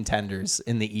three contenders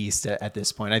in the East at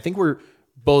this point? I think we're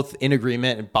both in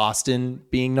agreement in Boston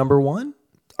being number one.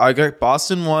 I got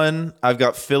Boston 1. I've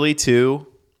got Philly 2.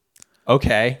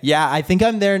 Okay. Yeah, I think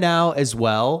I'm there now as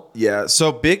well. Yeah.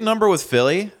 So big number with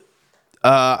Philly.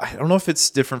 I don't know if it's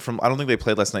different from. I don't think they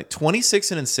played last night.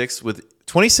 26-6 with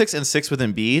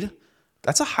Embiid.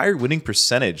 That's a higher winning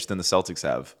percentage than the Celtics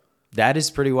have. That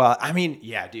is pretty wild. I mean,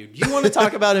 yeah, dude. You want to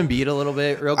talk about Embiid a little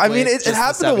bit, real quick? I mean, it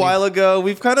happened a while ago.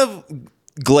 We've kind of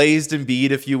glazed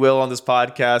Embiid, if you will, on this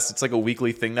podcast. It's like a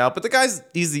weekly thing now. But the guy's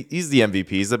he's the MVP.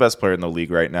 He's the best player in the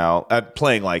league right now,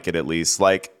 playing like it at least.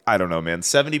 Like, I don't know, man.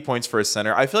 70 points for a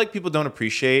center. I feel like people don't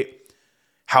appreciate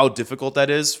how difficult that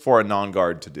is for a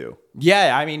non-guard to do.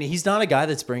 Yeah, I mean, he's not a guy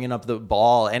that's bringing up the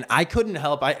ball. And I couldn't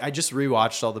help. I just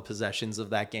rewatched all the possessions of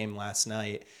that game last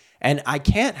night. And I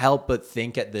can't help but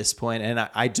think at this point, and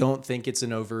I don't think it's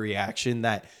an overreaction,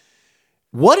 that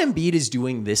what Embiid is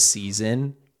doing this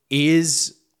season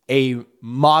is a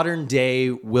modern day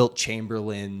Wilt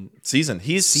Chamberlain season.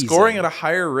 He's scoring at a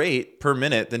higher rate per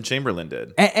minute than Chamberlain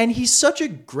did. And he's such a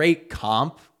great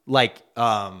comp, like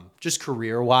just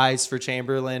career-wise for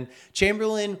Chamberlain.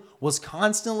 Chamberlain was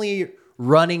constantly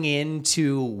running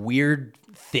into weird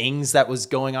things that was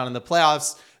going on in the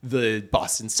playoffs. The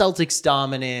Boston Celtics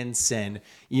dominance and,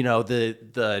 you know,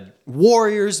 the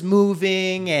Warriors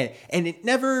moving and it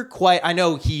never quite, I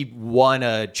know he won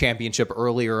a championship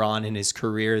earlier on in his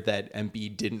career that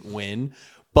Embiid didn't win,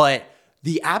 but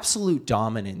the absolute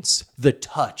dominance, the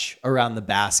touch around the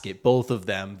basket, both of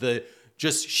them, the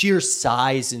just sheer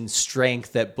size and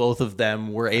strength that both of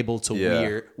them were able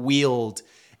to wield,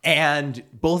 and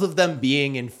both of them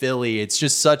being in Philly, it's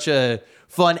just such a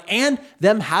fun, and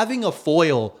them having a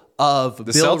foil of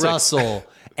the Bill Celtics. Russell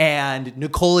and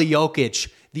Nikola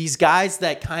Jokic, these guys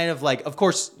that kind of like, of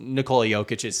course, Nikola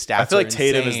Jokic's stats I feel like are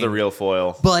Tatum insane, is the real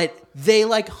foil. but they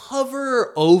like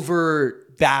hover over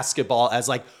basketball as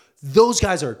like, those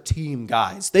guys are team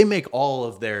guys. They make all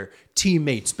of their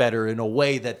teammates better in a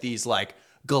way that these like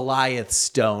Goliaths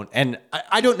don't. And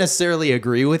I don't necessarily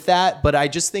agree with that, but I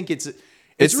just think it's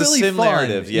really the sim fun.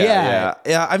 narrative. Yeah.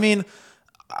 I mean,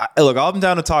 look, I'm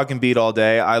down to talk Embiid all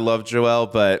day. I love Joel,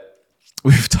 but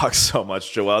we've talked so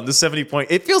much Joel. And the 70 point,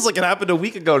 it feels like it happened a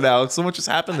week ago now. So much has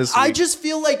happened this week. I just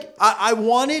feel like I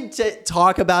wanted to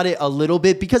talk about it a little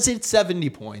bit because it's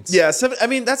 70 points. Yeah, I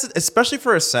mean, that's especially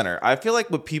for a center. I feel like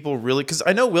what people really, because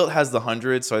I know Wilt has the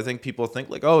 100, so I think people think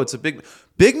like, oh, it's a big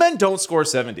men don't score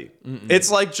 70. It's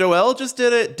like Joel just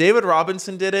did it, David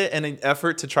Robinson did it in an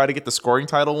effort to try to get the scoring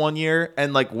title one year,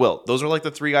 and like Wilt. Those are like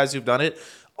the three guys who've done it.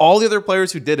 All the other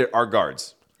players who did it are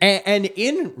guards. And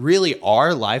in really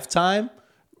our lifetime,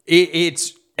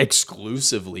 it's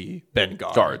exclusively been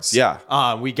guards. Yeah.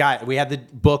 We had the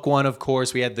book one, of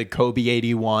course. We had the Kobe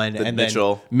 81 and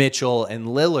Mitchell. then Mitchell and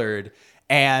Lillard.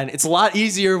 And it's a lot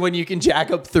easier when you can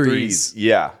jack up threes.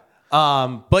 Yeah.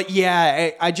 But yeah,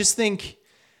 I just think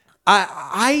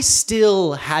I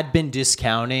still had been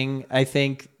discounting, I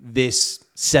think, this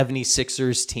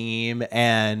 76ers team.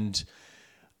 And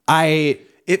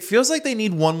It feels like they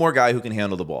need one more guy who can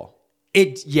handle the ball.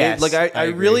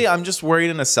 I'm just worried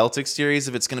in a Celtics series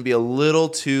if it's going to be a little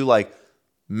too like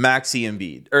Maxey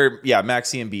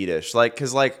Embiid-ish. Like,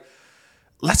 because like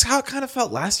that's how it kind of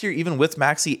felt last year, even with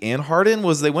Maxey and Harden,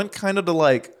 was they went kind of to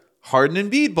like Harden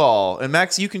and Embiid ball, and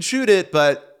Maxey, you can shoot it,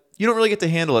 but you don't really get to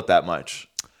handle it that much.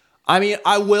 I mean,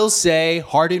 I will say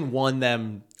Harden won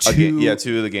them two of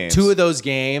the games. Two of those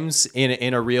games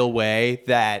in a real way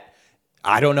that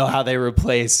I don't know how they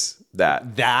replace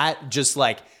that just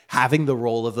like having the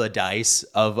roll of the dice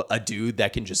of a dude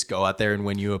that can just go out there and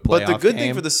win you a playoff game. But the good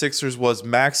thing for the Sixers was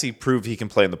Maxey proved he can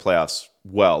play in the playoffs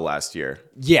well last year.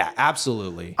 Yeah,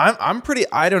 absolutely.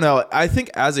 I don't know. I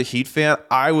think as a Heat fan,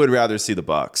 I would rather see the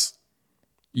Bucks.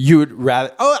 You would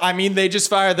rather... Oh, I mean, they just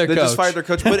fired their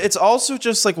coach. But it's also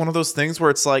just like one of those things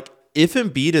where it's like, if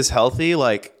Embiid is healthy,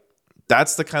 like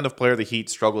that's the kind of player the Heat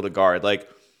struggle to guard. Like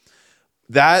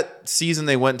that season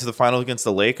they went into the final against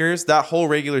the Lakers, that whole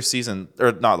regular season,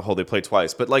 or not the whole, they played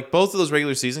twice, but like both of those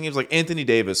regular season games, like Anthony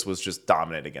Davis was just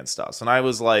dominant against us. And I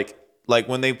was like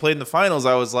when they played in the finals,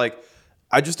 I was like,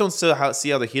 I just don't see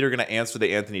how the Heat are going to answer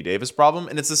the Anthony Davis problem.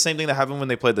 And it's the same thing that happened when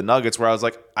they played the Nuggets, where I was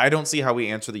like, I don't see how we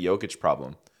answer the Jokic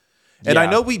problem. And I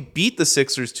know we beat the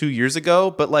Sixers 2 years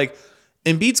ago, but like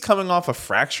Embiid's coming off a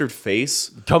fractured face.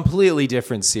 Completely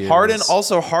different series.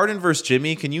 Harden versus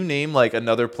Jimmy. Can you name like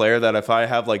another player that if I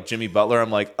have like Jimmy Butler, I'm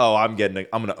like, oh, I'm going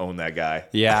to own that guy.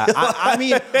 Yeah. I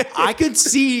mean, I could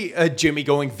see Jimmy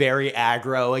going very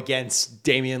aggro against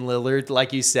Damian Lillard.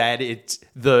 Like you said, it's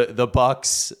the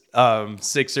Bucks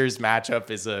Sixers matchup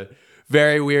is a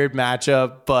very weird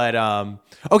matchup. But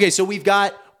okay, so we've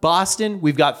got Boston,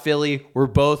 we've got Philly. We're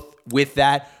both with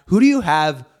that. Who do you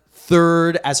have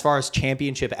third as far as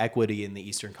championship equity in the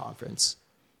Eastern Conference?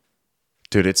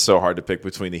 Dude, it's so hard to pick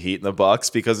between the Heat and the Bucks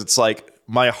because it's like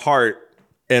my heart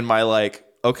and my like,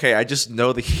 okay, I just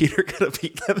know the Heat are going to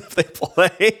beat them if they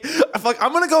play.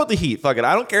 I'm going to go with the Heat. Fuck it.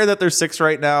 I don't care that they're 6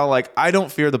 right now. Like, I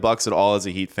don't fear the Bucks at all as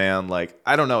a Heat fan. Like,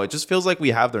 I don't know. It just feels like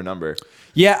we have their number.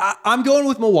 Yeah, I'm going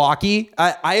with Milwaukee.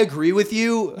 I agree with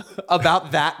you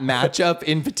about that matchup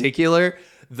in particular.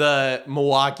 The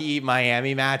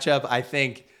Milwaukee-Miami matchup, I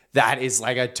think that is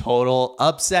like a total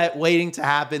upset waiting to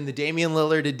happen. The Damian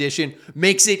Lillard addition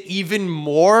makes it even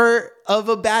more of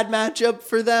a bad matchup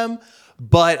for them.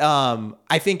 But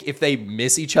I think if they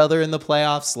miss each other in the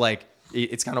playoffs, like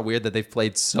it's kind of weird that they've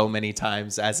played so many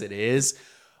times as it is.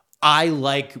 I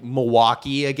like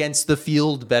Milwaukee against the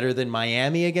field better than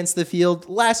Miami against the field.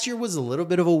 Last year was a little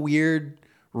bit of a weird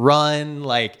run.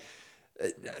 Like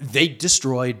they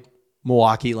destroyed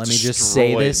Milwaukee. Let me just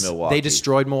say this. Milwaukee. They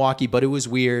destroyed Milwaukee, but it was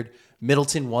weird.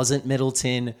 Middleton wasn't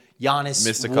Middleton. Giannis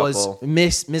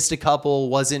missed a couple,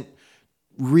 wasn't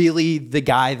really the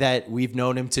guy that we've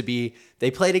known him to be. They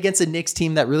played against a Knicks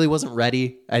team that really wasn't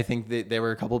ready. I think that they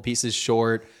were a couple pieces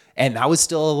short, and that was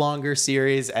still a longer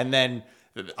series. And then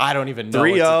I don't even know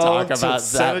what to talk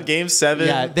about. Game 7.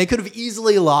 Yeah, they could have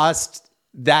easily lost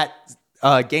that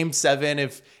game 7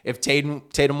 if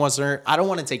Tatum wasn't hurt. I don't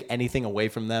want to take anything away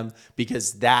from them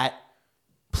because that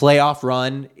playoff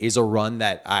run is a run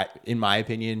that, in my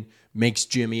opinion, makes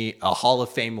Jimmy a Hall of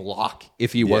Fame lock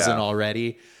if he wasn't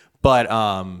already. But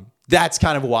that's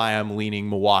kind of why I'm leaning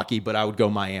Milwaukee, but I would go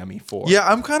Miami for. Yeah,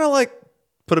 I'm kind of like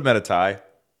put them at a tie.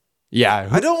 Yeah.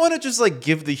 I don't want to just like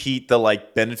give the Heat the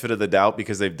like benefit of the doubt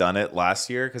because they've done it last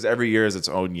year because every year is its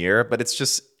own year, but it's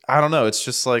just I don't know. It's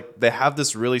just like they have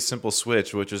this really simple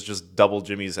switch, which is just double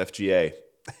Jimmy's FGA.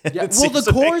 Yeah, well,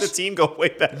 the team go way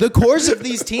better. The cores of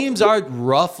these teams are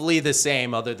roughly the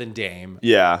same, other than Dame.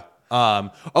 Yeah.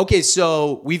 Okay,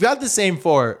 so we've got the same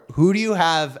 4. Who do you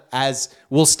have as?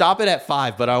 We'll stop it at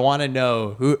 5, but I want to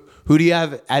know who do you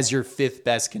have as your 5th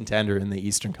best contender in the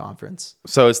Eastern Conference?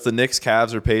 So it's the Knicks,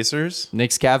 Cavs, or Pacers.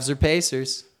 Knicks, Cavs, or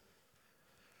Pacers?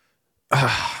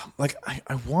 Like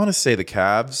I want to say the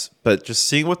Cavs, but just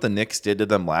seeing what the Knicks did to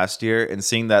them last year and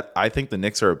seeing that I think the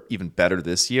Knicks are even better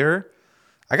this year,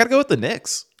 I got to go with the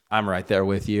Knicks. I'm right there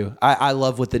with you. I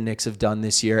love what the Knicks have done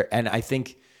this year, and I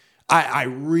think I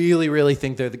really, really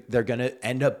think they're going to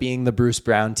end up being the Bruce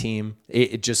Brown team.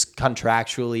 It just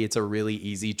contractually, it's a really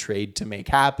easy trade to make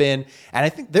happen, and I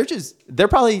think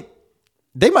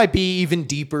they might be even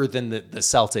deeper than the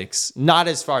Celtics. Not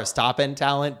as far as top end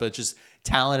talent, but just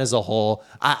talent as a whole.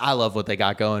 I love what they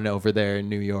got going over there in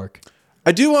New York.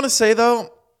 I do want to say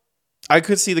though, I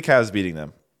could see the Cavs beating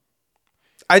them.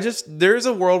 There's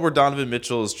a world where Donovan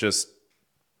Mitchell is just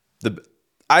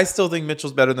I still think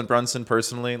Mitchell's better than Brunson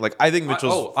personally. Like I think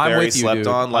Mitchell's very slept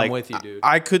on. Like I'm with you, dude.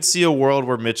 I could see a world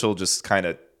where Mitchell just kind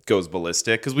of goes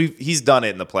ballistic because he's done it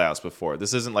in the playoffs before.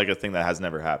 This isn't like a thing that has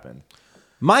never happened.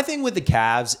 My thing with the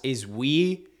Cavs is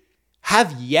we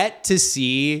have yet to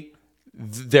see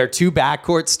their 2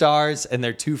 backcourt stars and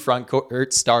their 2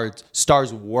 frontcourt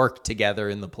stars work together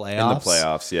in the playoffs. In the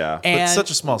playoffs, yeah. And but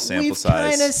such a small sample size.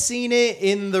 We've kind of seen it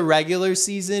in the regular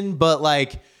season, but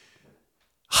like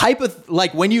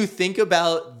when you think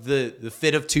about the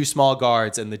fit of 2 small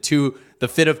guards and the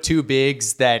fit of 2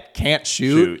 bigs that can't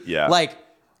shoot, yeah. Like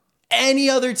any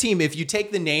other team, if you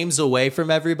take the names away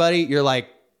from everybody, you're like,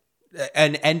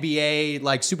 an NBA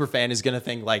like super fan is going to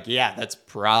think like, yeah, that's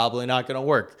probably not going to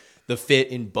work. The fit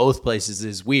in both places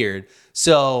is weird.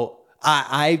 So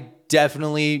I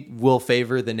definitely will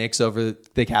favor the Knicks over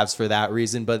the Cavs for that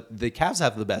reason, but the Cavs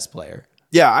have the best player.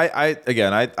 Yeah, I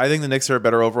think the Knicks are a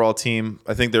better overall team.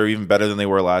 I think they're even better than they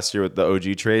were last year with the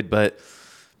OG trade, but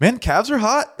man, Cavs are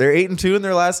hot. They're 8-2 in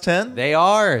their last 10. They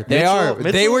are.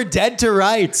 They were dead to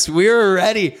rights. We were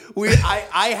ready.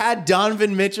 I had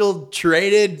Donovan Mitchell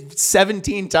traded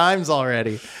 17 times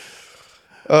already.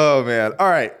 Oh, man. All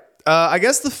right. I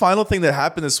guess the final thing that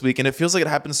happened this week, and it feels like it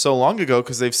happened so long ago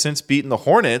because they've since beaten the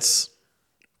Hornets,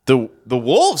 the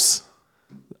Wolves.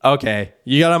 Okay.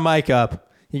 You got to mic up.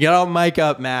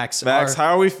 Max. Max,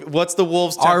 how are we? What's the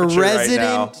Wolves temperature right now?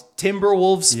 Our resident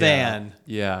Timberwolves fan.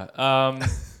 Yeah.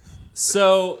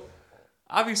 So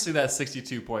Obviously, that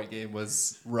 62-point game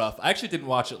was rough. I actually didn't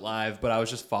watch it live, but I was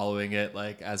just following it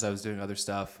like as I was doing other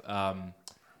stuff.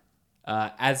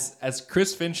 As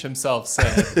Chris Finch himself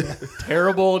said,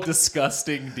 terrible,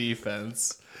 disgusting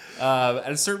defense.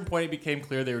 At a certain point, it became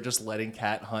clear they were just letting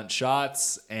Cat hunt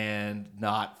shots and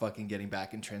not fucking getting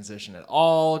back in transition at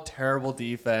all. Terrible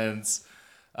defense.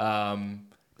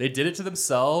 They did it to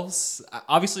themselves.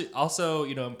 Obviously, also,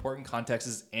 important context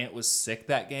is Ant was sick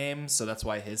that game, so that's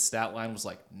why his stat line was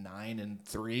like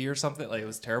 9-3 or something. Like, it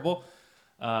was terrible.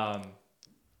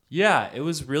 Yeah, it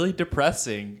was really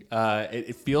depressing.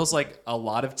 It feels like a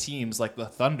lot of teams, like the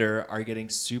Thunder, are getting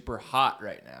super hot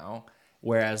right now,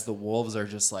 whereas the Wolves are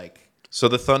just like... So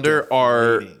the Thunder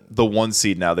are the 1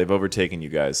 seed now. They've overtaken you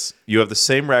guys. You have the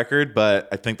same record, but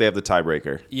I think they have the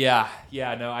tiebreaker. Yeah,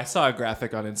 no. I saw a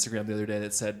graphic on Instagram the other day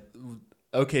that said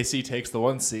OKC takes the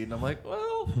 1 seed, and I'm like,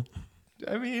 well,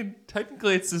 I mean,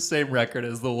 technically it's the same record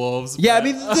as the Wolves. Yeah, but,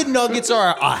 I mean, the Nuggets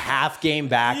are a half game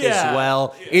back as Yeah.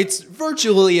 well. It's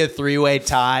virtually a 3-way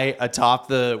tie atop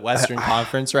the Western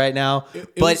Conference right now.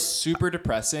 It But was super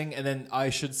depressing. And then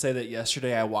I should say that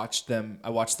yesterday I watched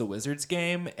the Wizards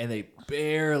game, and they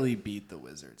barely beat the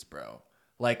Wizards, bro.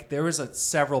 Like, there was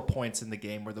several points in the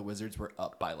game where the Wizards were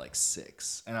up by like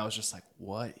 6. And I was just like,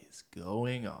 what is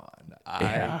going on?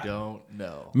 I don't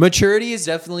know. maturity is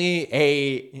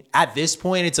definitely at this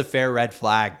point, it's a fair red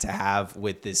flag to have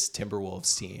with this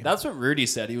Timberwolves team. That's what Rudy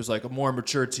said. He was like, a more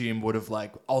mature team would have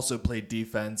like also played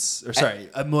defense. Or sorry,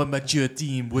 a more mature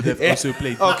team would have also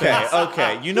played defense.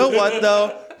 Okay. You know what,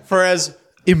 though? For as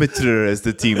immature as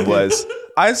the team was,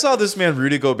 I saw this man,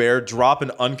 Rudy Gobert, drop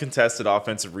an uncontested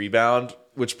offensive rebound,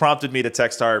 which prompted me to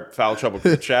text our Foul Trouble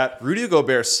group chat. Rudy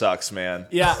Gobert sucks, man.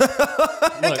 Yeah.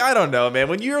 Like, I don't know, man.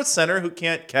 When you're a center who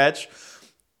can't catch,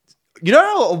 you know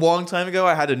how a long time ago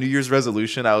I had a New Year's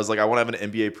resolution? I was like, I want to have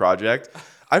an NBA project.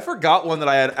 I forgot one that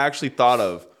I had actually thought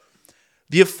of.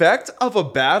 The effect of a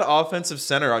bad offensive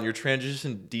center on your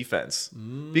transition defense.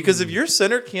 Because if your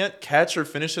center can't catch or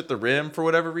finish at the rim for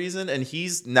whatever reason, and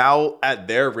he's now at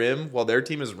their rim while their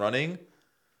team is running,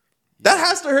 that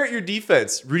has to hurt your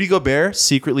defense. Rudy Gobert,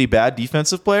 secretly bad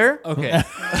defensive player. Okay.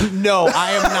 No,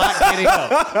 I am not kidding.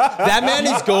 That man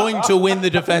is going to win the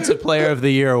Defensive Player of the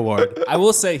Year award. I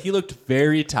will say he looked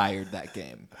very tired that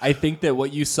game. I think that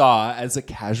what you saw as a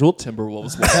casual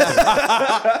Timberwolves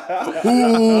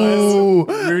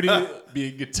was Rudy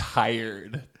being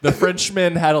tired. The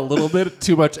Frenchman had a little bit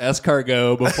too much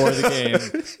escargot before the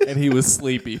game, and he was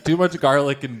sleepy. Too much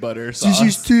garlic and butter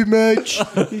sauce. too much.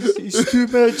 It's too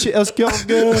much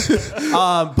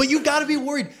escargot. But you got to be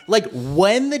worried. Like,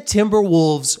 when the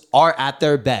Timberwolves are at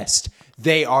their best,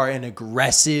 they are an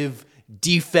aggressive,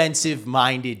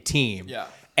 defensive-minded team. Yeah.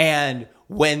 And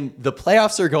when the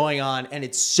playoffs are going on and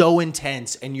it's so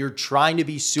intense and you're trying to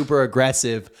be super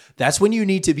aggressive, that's when you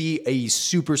need to be a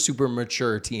super, super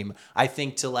mature team. I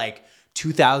think to like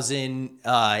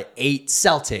 2008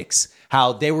 Celtics,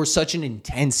 how they were such an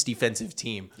intense defensive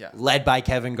team, led by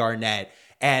Kevin Garnett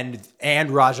and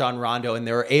Rajon Rondo, and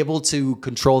they were able to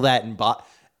control that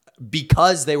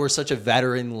because they were such a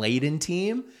veteran-laden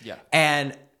team. Yeah.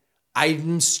 And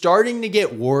I'm starting to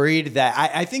get worried that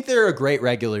I think they're a great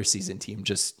regular season team,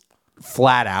 just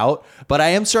flat out. But I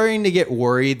am starting to get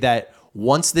worried that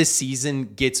once this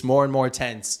season gets more and more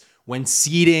tense, when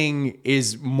seeding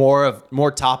is more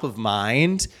top of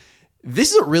mind,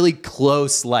 this is a really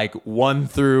close, like 1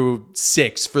 through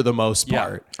 6 for the most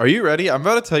part. Are you ready? I'm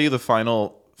about to tell you the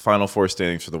final 4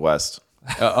 standings for the West.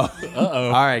 All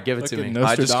right, give it to me. Fucking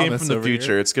I just came Nostradamus from the over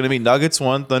future. here. It's going to be Nuggets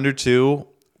 1, Thunder 2,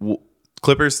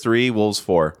 Clippers 3, Wolves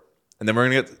 4. And then we're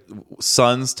going to get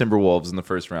Suns, Timberwolves in the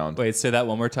first round. Wait, say that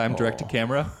one more time, direct to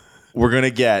camera. We're going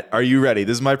to get, are you ready?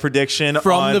 This is my prediction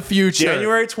From on the future.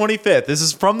 January 25th. This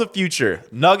is from the future.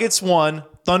 Nuggets 1,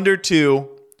 Thunder 2,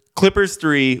 Clippers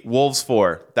 3, Wolves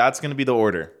 4. That's going to be the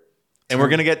order. And we're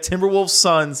going to get Timberwolves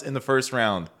Suns in the first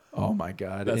round. Oh my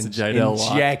God. That's a Jidel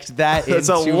lock. Inject that That's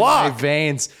a into my lock.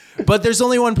 veins. But there's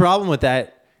only one problem with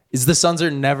that. Is the Suns are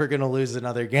never going to lose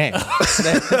another game.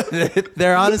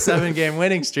 They're on a 7-game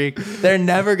winning streak. They're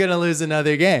never going to lose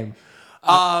another game.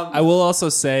 I will also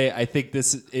say I think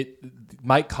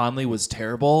Mike Conley was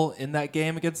terrible in that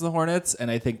game against the Hornets,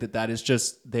 and I think that is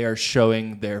just they are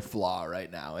showing their flaw right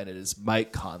now, and it is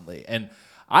Mike Conley. And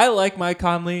I like Mike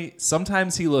Conley.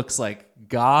 Sometimes he looks like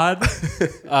God,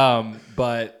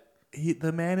 but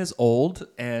the man is old,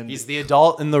 and He's the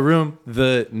adult in the room,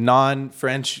 the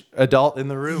non-French adult in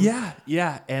the room.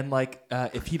 yeah, and like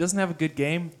if he doesn't have a good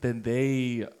game, then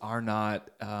they are not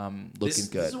looking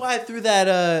good. This is why I threw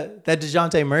that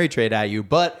DeJounte Murray trade at you,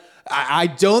 but I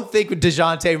don't think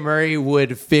DeJounte Murray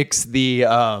would fix the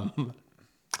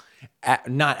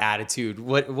not attitude.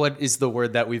 What is the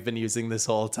word that we've been using this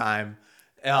whole time?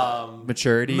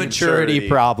 Maturity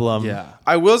problem. Yeah.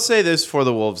 I will say this for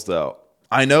the Wolves, though.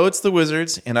 I know it's the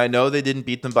Wizards, and I know they didn't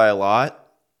beat them by a lot,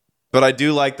 but I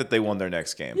do like that they won their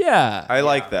next game. Yeah. I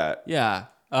like that. Yeah.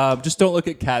 Just don't look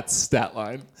at Cat's stat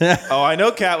line. Oh, I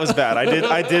know Cat was bad.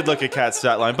 I did look at Cat's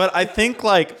stat line, but I think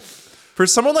like for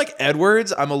someone like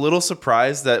Edwards, I'm a little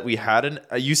surprised that we had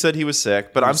you said he was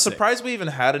sick, but I'm surprised we even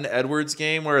had an Edwards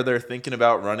game where they're thinking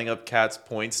about running up Cat's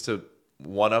points to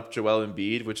one up Joel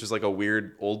Embiid, which is like a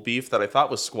weird old beef that I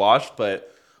thought was squashed,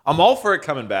 but I'm all for it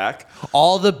coming back.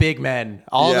 All the big men,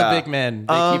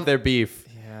 they keep their beef.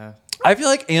 Yeah. I feel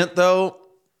like Ant, though,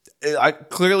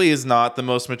 clearly is not the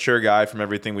most mature guy from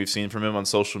everything we've seen from him on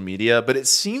social media, but it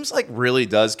seems like really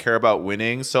does care about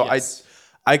winning. So Yes.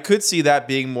 I could see that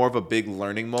being more of a big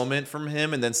learning moment from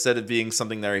him, and then instead of being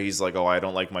something there, he's like, "Oh, I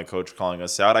don't like my coach calling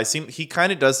us out." He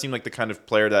kind of does seem like the kind of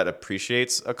player that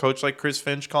appreciates a coach like Chris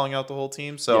Finch calling out the whole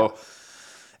team. So,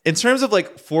 in terms of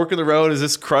like fork in the road, does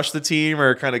this crush the team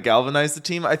or kind of galvanize the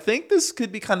team? I think this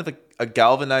could be kind of a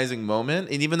galvanizing moment.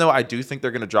 And even though I do think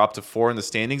they're going to drop to 4 in the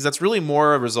standings, that's really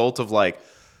more a result of like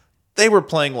they were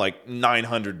playing like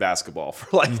 900 basketball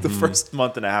for like the first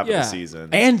month and a half of the season.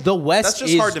 And the West That's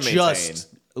just is hard to maintain. just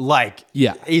like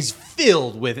is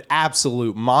filled with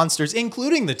absolute monsters,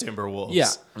 including the Timberwolves. Yeah,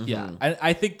 yeah.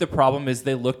 I think the problem is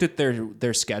they looked at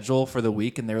their schedule for the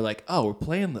week and they were like, "Oh, we're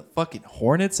playing the fucking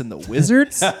Hornets and the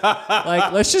Wizards.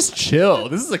 Like, let's just chill.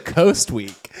 This is a coast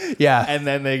week." Yeah. And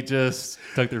then they just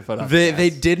took their foot off. They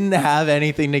didn't have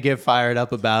anything to get fired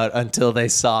up about until they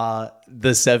saw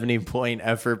the 70-point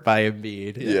effort by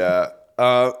Embiid. Yeah.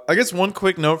 I guess one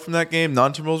quick note from that game,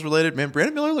 non-Timberwolves related, man,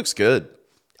 Brandon Miller looks good.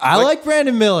 I like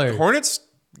Brandon Miller. Hornets,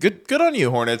 good on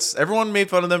you, Hornets. Everyone made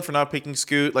fun of them for not picking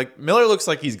Scoot. Like, Miller looks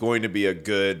like he's going to be a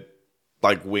good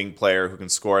like wing player who can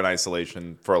score in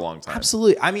isolation for a long time.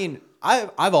 Absolutely. I mean,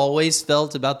 I've always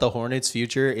felt about the Hornets'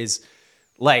 future is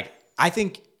like, I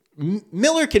think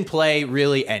Miller can play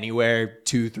really anywhere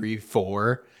 2, 3,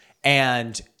 4,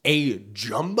 and a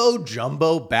jumbo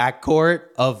backcourt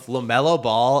of LaMelo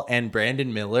Ball and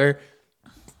Brandon Miller,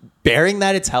 bearing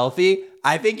that it's healthy,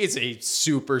 I think it's a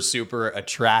super, super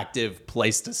attractive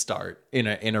place to start in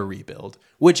a rebuild,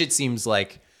 which it seems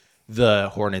like the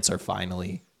Hornets are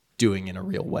finally doing in a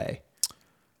real way.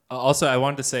 Also, I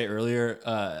wanted to say earlier,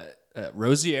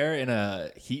 Rozier in a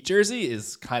Heat jersey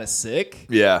is kind of sick.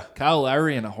 Yeah. Kyle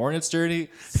Lowry in a Hornets jersey,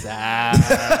 sad.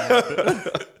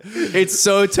 It's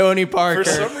so Tony Parker. For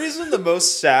some reason, the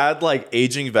most sad, like,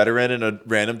 aging veteran in a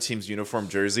random team's uniform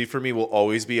jersey for me will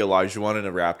always be Olajuwon in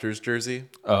a Raptors jersey.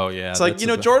 Oh, yeah. It's like,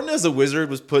 Jordan as a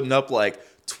Wizard was putting up, like,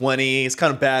 20. He's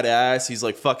kind of badass. He's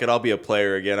like, fuck it, I'll be a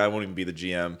player again. I won't even be the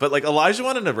GM. But, like,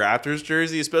 Olajuwon in a Raptors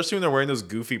jersey, especially when they're wearing those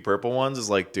goofy purple ones, is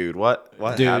like, dude, what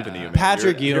happened to you, man?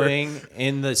 Patrick Ewing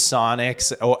in the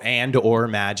Sonics or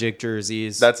Magic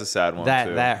jerseys. That's a sad one,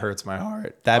 too. That hurts my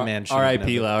heart. That man should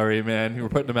R.I.P. Lowry, man. We're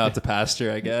putting him out to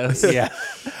pasture, I guess. Yeah.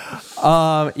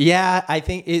 I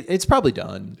think it's probably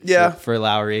done for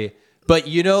Lowry. But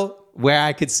you know where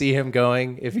I could see him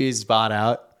going if he's bought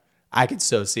out? I could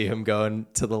so see him going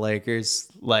to the Lakers.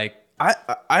 Like, I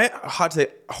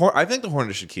think the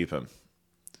Hornets should keep him.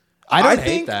 I think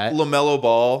hate that. LaMelo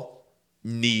Ball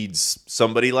needs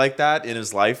somebody like that in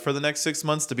his life for the next 6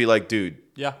 months to be like, dude,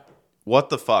 Yeah. what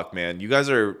the fuck, man? You guys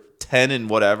are 10 and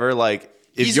whatever. Like,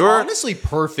 if He's you're honestly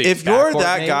perfect. if you're backcourt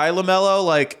that mate. guy, LaMelo,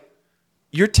 like,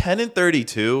 you're 10 and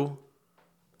 32.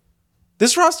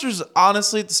 This roster's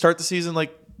honestly to start the season,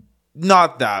 like,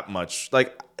 not that much.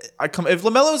 Like, if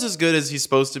LaMelo's as good as he's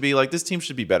supposed to be, like, this team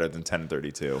should be better than 10 and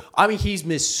 32. I mean, he's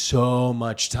missed so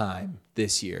much time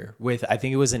this year with, I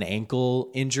think it was an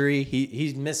ankle injury.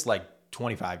 He's missed like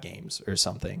 25 games or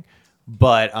something.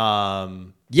 But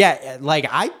like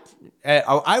I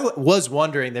was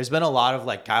wondering, there's been a lot of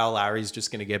like Kyle Lowry's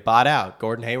just going to get bought out.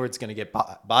 Gordon Hayward's going to get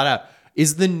bought out.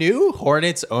 Is the new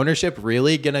Hornets ownership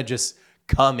really going to just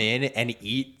come in and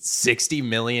eat $60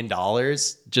 million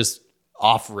just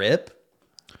off rip?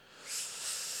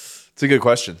 It's a good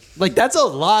question. Like, that's a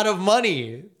lot of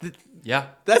money. Yeah.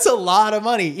 That's a lot of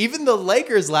money. Even the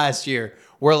Lakers last year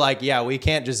were like, yeah, we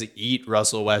can't just eat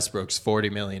Russell Westbrook's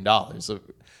 $40 million,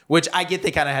 which I get they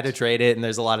kind of had to trade it, and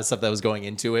there's a lot of stuff that was going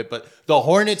into it. But the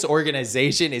Hornets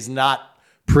organization is not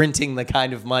printing the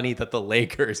kind of money that the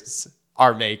Lakers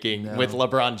are making with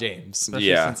LeBron James.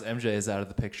 Especially since MJ is out of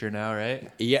the picture now, right?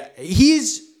 Yeah,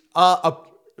 he's a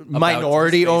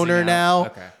minority owner now.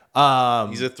 Okay.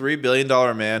 He's a $3 billion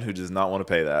man who does not want to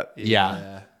pay that.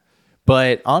 Yeah.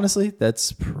 But honestly,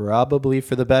 that's probably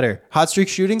for the better. Hot streak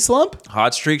shooting slump?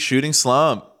 Hot streak shooting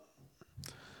slump.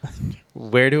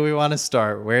 Where do we want to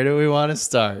start?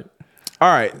 All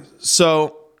right.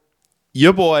 So,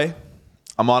 your boy,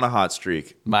 I'm on a hot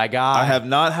streak. My God. I have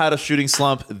not had a shooting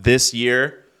slump this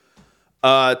year.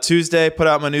 Tuesday, put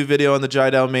out my new video on the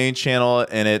Jidel main channel,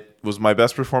 and it was my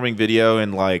best performing video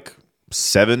in like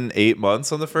 7-8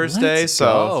 months on the first day.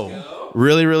 So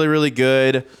really, really, really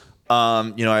good. I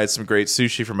had some great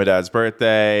sushi for my dad's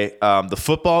birthday. The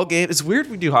football game. It's weird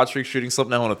we do hot streak shooting slump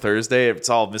now on a Thursday. It's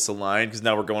all misaligned because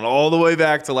now we're going all the way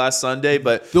back to last Sunday.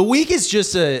 But the week is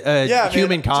just a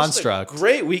human construct. Just a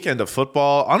great weekend of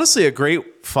football. Honestly, a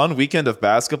great fun weekend of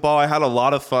basketball. I had a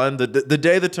lot of fun. The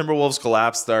day the Timberwolves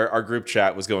collapsed, our group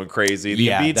chat was going crazy. The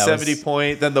Embiid 70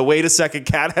 point. Then the wait a second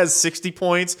cat has 60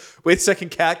 points. Wait a second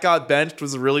cat got benched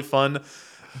was a really fun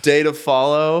day to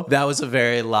follow. That was a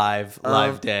very live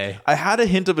day. I had a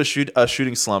hint of a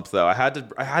shooting slump though. I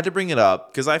had to bring it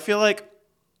up because I feel like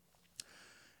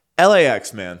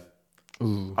LAX, man.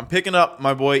 Ooh. I'm picking up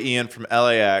my boy Ian from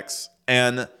LAX,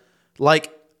 and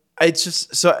like it's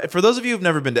just so for those of you who've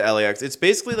never been to LAX, it's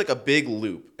basically like a big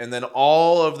loop, and then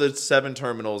all of the 7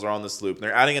 terminals are on this loop. And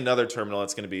they're adding another terminal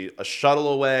that's going to be a shuttle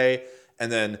away.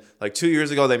 And then, like 2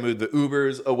 years ago, they moved the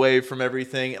Ubers away from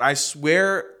everything. And I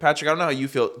swear, Patrick, I don't know how you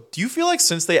feel. Do you feel like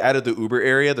since they added the Uber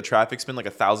area, the traffic's been like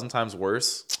 1,000 times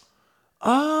worse?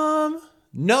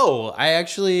 No, I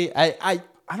actually, I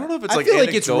don't know if it's I like feel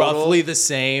like it's anecdotal. roughly the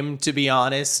same, to be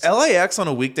honest. LAX on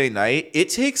a weekday night, it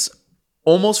takes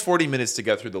almost 40 minutes to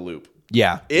get through the loop.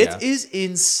 Yeah. It is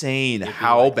insane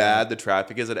how bad the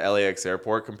traffic is at LAX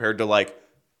airport compared to like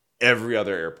every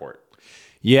other airport.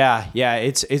 Yeah,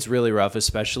 it's really rough,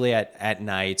 especially at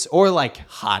nights or like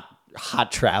hot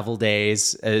travel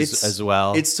days as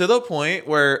well. It's to the point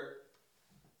where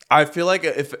I feel like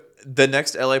if the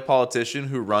next LA politician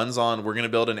who runs on we're going to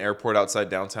build an airport outside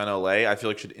downtown LA, I feel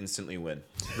like should instantly win,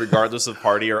 regardless of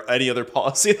party or any other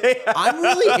policy they have. I'm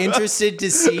really interested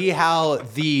to see how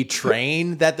the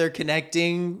train that they're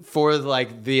connecting for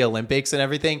like the Olympics and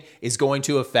everything is going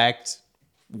to affect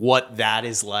what that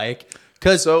is like.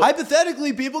 Because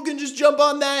hypothetically, people can just jump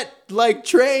on that like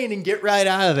train and get right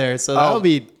out of there. So that'll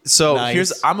be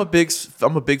nice. I'm a big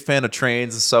fan of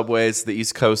trains, the subways, the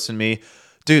East Coast, and me,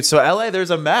 dude. So LA,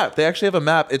 there's a map. They actually have a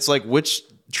map. It's like which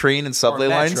train and subway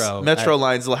metro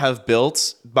lines they'll have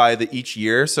built by each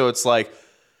year. So it's like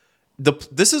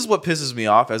this is what pisses me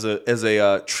off as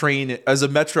a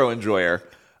metro enjoyer.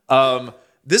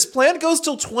 This plan goes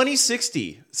till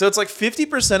 2060. So it's like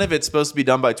 50% of it's supposed to be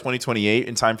done by 2028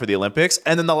 in time for the Olympics.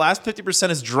 And then the last 50%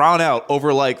 is drawn out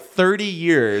over like 30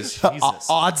 years. Jesus.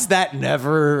 Odds that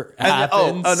never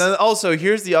happens. And then also,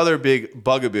 here's the other big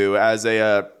bugaboo as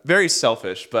a very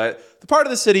selfish, but the part of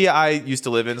the city I used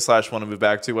to live in / want to move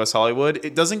back to, West Hollywood,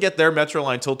 it doesn't get their metro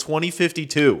line till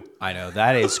 2052. I know,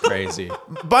 that is crazy.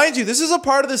 Mind you, this is a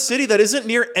part of the city that isn't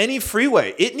near any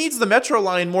freeway. It needs the metro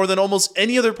line more than almost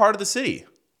any other part of the city.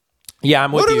 Yeah,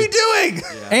 I'm with you. What are we doing?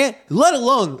 Yeah. And let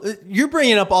alone, you're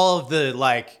bringing up all of the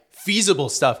like feasible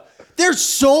stuff. There's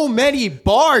so many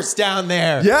bars down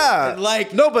there. Yeah.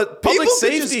 Like, no, but public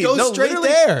safety. Just go straight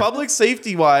there. Public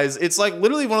safety wise, it's like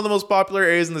literally one of the most popular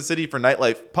areas in the city for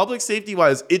nightlife. Public safety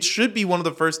wise, it should be one of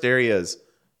the first areas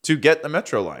to get the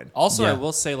metro line. Also, I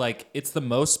will say, like, it's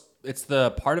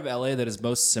the part of LA that is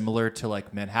most similar to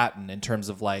like Manhattan in terms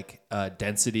of like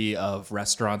density of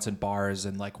restaurants and bars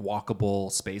and like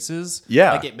walkable spaces.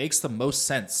 Yeah. Like it makes the most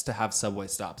sense to have subway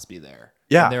stops be there.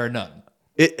 Yeah. And there are none.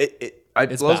 It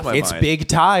blows my mind. It's Big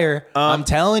Tire. I'm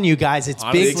telling you guys, it's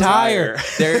Big Tire.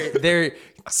 They're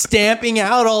stamping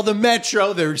out all the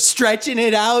metro. They're stretching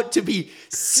it out to be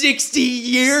 60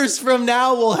 years from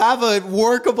now. We'll have a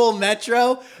workable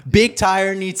metro. Big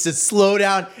Tire needs to slow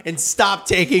down and stop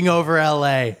taking over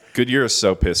LA. Goodyear is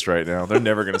so pissed right now. They're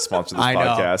never going to sponsor this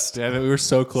podcast. Damn it, we were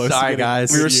so close. Sorry,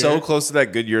 guys. We were so close to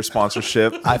that Goodyear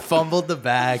sponsorship. I fumbled the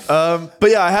bag. But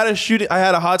yeah, I had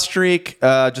a hot streak.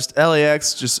 Just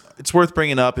LAX. It's worth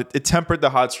bringing up. It tempered the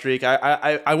hot streak.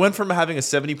 I went from having a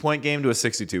 70-point game to a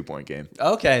 62-point game.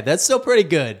 Okay, that's still pretty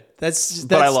good. That's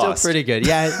still pretty good.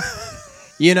 Yeah.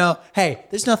 Hey,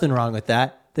 there's nothing wrong with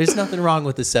that. There's nothing wrong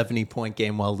with a 70-point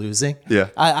game while losing. Yeah.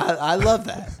 I love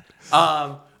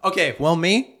that. Okay, well,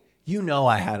 me,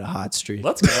 I had a hot streak.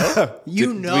 Let's go.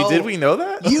 Did we know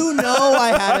that?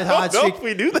 I had a hot streak. Nope,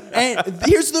 we knew that. And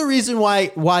here's the reason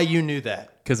why you knew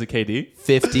that. Because of KD?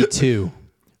 52,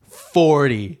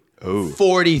 40, Ooh.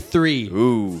 43,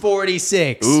 Ooh.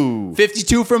 46, Ooh.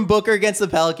 52 from Booker against the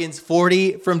Pelicans,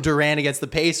 40 from Durant against the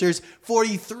Pacers,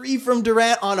 43 from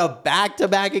Durant on a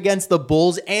back-to-back against the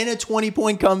Bulls, and a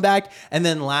 20-point comeback. And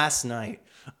then last night,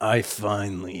 I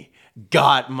finally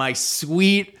got my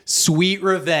sweet, sweet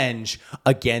revenge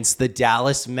against the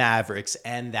Dallas Mavericks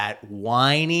and that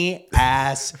whiny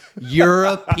ass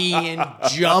European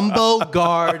jumbo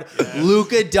guard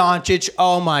Luka Doncic.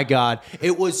 Oh my God.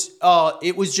 It was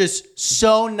just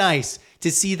so nice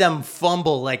to see them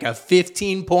fumble like a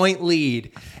 15-point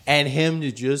lead and him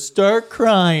to just start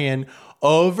crying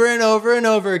over and over and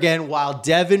over again while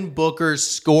Devin Booker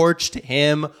scorched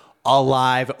him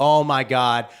alive. Oh my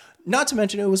God. Not to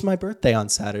mention it was my birthday on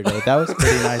Saturday. That was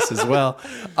pretty nice as well.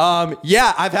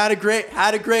 Yeah, I've had a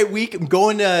great week. I'm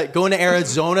going to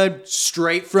Arizona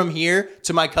straight from here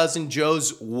to my cousin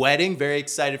Joe's wedding. Very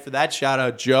excited for that. Shout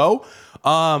out Joe.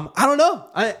 I don't know.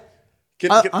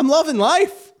 I'm loving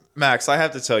life. Max, I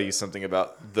have to tell you something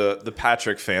about the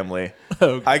Patrick family.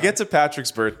 Oh, I get to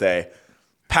Patrick's birthday.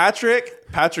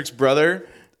 Patrick's brother,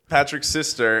 Patrick's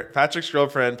sister, Patrick's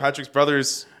girlfriend, Patrick's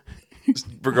brother's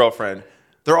girlfriend.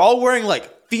 They're all wearing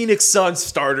like Phoenix Suns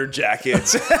starter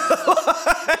jackets.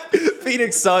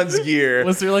 Phoenix Suns gear.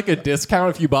 Was there like a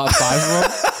discount if you bought 5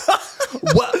 of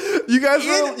them? What? You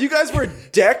guys were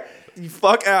decked the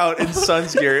fuck out in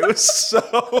Suns gear. It was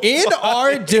so In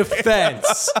our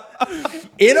defense,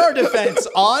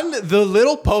 on the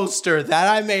little poster that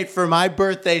I made for my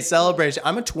birthday celebration,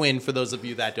 I'm a twin for those of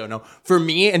you that don't know, for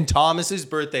me and Thomas's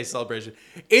birthday celebration,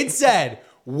 it said,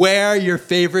 wear your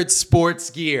favorite sports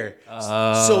gear.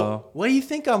 So what do you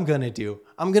think I'm going to do?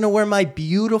 I'm going to wear my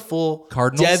beautiful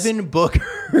Cardinals? Devin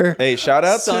Booker Hey, shout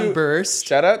out sunburst.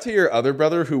 Shout out to your other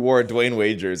brother who wore a Dwayne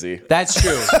Wade jersey. That's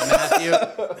true.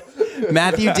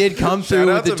 Matthew did come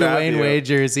through with the Dwayne Wade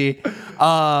jersey.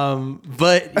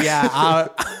 But yeah,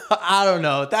 I don't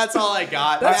know. That's all I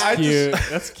got. That's cute.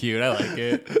 That's cute. I like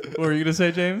it. What were you gonna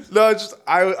say, James? No, just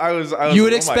I was. You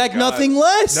would like, expect oh my God. nothing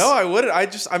less. No, I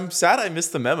wouldn't. I'm sad I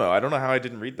missed the memo. I don't know how I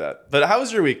didn't read that. But how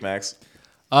was your week, Max?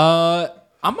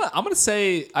 I'm gonna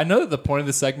say, I know that the point of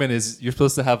the segment is you're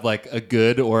supposed to have like a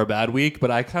good or a bad week,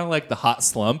 but I kind of like the hot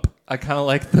slump. I kind of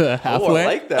like the halfway. Oh, I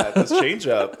like that. This change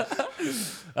up.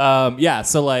 Yeah,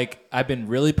 so like I've been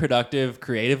really productive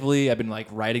creatively. I've been like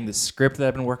writing the script that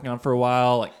I've been working on for a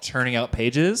while, like churning out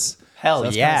pages. Hell so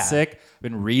that's yeah. kinda sick. I've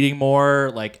been reading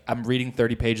more. Like I'm reading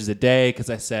 30 pages a day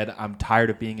because I said I'm tired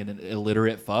of being an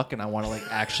illiterate fuck and I want to like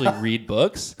actually read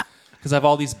books. Because I have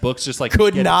all these books just like...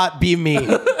 Could not be me.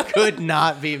 Could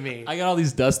not be me. I got all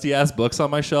these dusty ass books on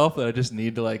my shelf that I just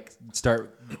need to like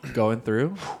start going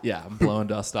through. Yeah, I'm blowing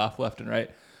dust off left and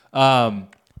right.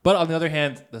 But on the other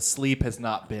hand, the sleep has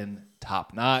not been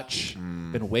top notch.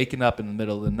 Been waking up in the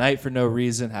middle of the night for no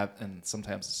reason. And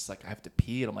sometimes it's just like I have to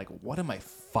pee. And I'm like, what am I,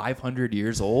 500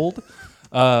 years old?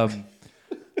 Yeah,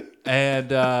 and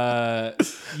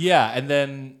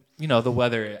then, you know, the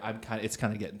weather, it's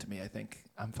kind of getting to me, I think.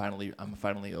 I'm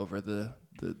finally over the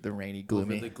rainy,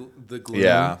 gloomy. The gloom.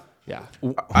 Yeah. Yeah.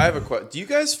 I have a question. Do you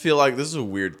guys feel like this is a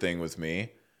weird thing with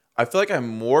me? I feel like I'm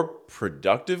more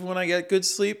productive when I get good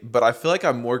sleep, but I feel like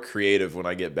I'm more creative when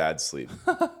I get bad sleep.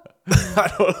 I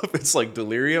don't know if it's like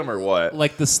delirium or what.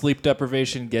 Like the sleep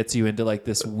deprivation gets you into like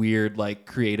this weird, like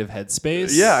creative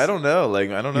headspace. Yeah, I don't know.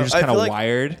 Like, I don't know. You're just kind of like,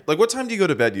 wired. Like, what time do you go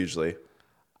to bed usually?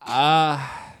 I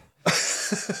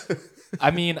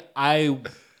mean,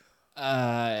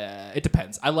 it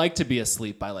depends. I like to be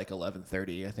asleep by like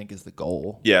 11:30, I think is the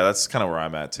goal. Yeah, that's kind of where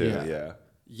I'm at too. Yeah.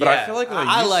 But I feel like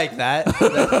I like that.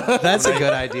 That's a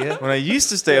good idea. When I used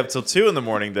to stay up till 2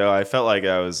 a.m, though, I felt like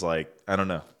I was like, I don't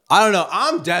know.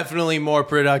 I'm definitely more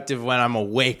productive when I'm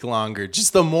awake longer.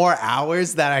 Just the more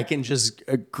hours that I can just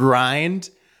grind.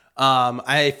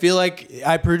 I feel like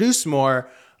I produce more.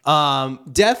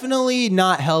 Definitely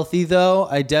not healthy though.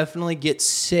 I definitely get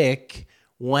sick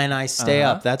when I stay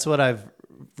up. That's what I've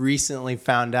recently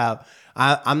found out.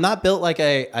 I'm not built like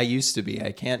I used to be.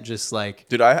 I can't just like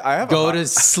Dude, I have go to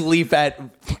sleep at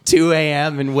 2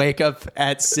 a.m. and wake up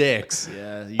at 6.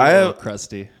 Yeah, you're a little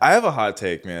crusty. I have a hot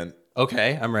take, man.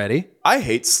 Okay, I'm ready. I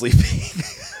hate sleeping.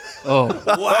 Oh,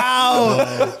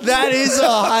 Wow, that is a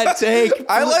hot take.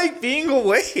 I like being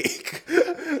awake.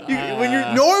 When you're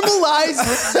Normalize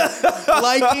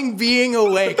liking being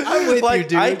awake. I'm with you,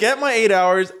 dude. I get my 8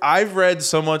 hours. I've read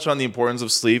so much on the importance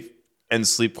of sleep and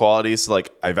sleep quality, so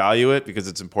like I value it because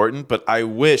it's important. But I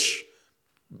wish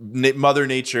Mother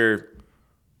Nature.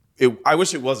 I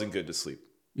wish it wasn't good to sleep.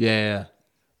 Yeah.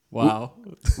 wow.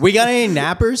 We got any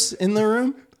nappers in the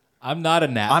room? I'm not a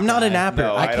nap. I'm not a guy. napper.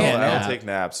 No, I can't I nap. don't take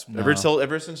naps. No.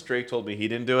 Ever since Drake told me he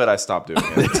didn't do it, I stopped doing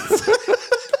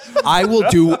it. I will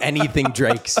do anything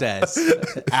Drake says.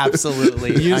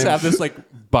 Absolutely. You just have this like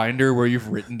binder where you've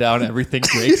written down everything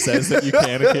Drake says that you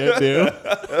can and can't do.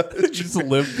 You just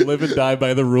live and die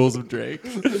by the rules of Drake.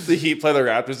 If the Heat play the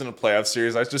Raptors in a playoff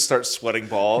series, I just start sweating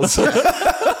balls. What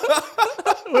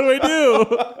do I do?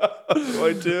 What do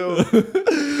I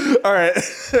do? All right.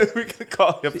 We can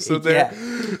call the episode there.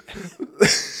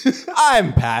 Yeah.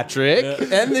 I'm Patrick,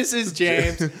 and this is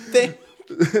James.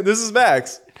 This is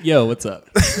Max. Yo, what's up?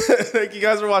 Thank you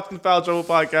guys for watching the Foul Trouble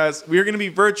Podcast. We are going to be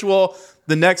virtual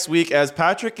the next week as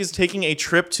Patrick is taking a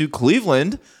trip to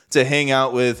Cleveland to hang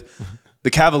out with the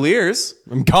Cavaliers.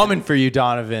 I'm coming for you,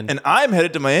 Donovan. And I'm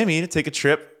headed to Miami to take a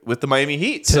trip with the Miami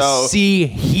Heat. To see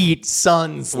Heat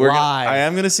Suns live. I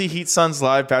am going to see Heat Suns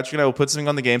live. Patrick and I will put something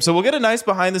on the game. So we'll get a nice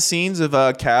behind the scenes of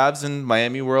Cavs and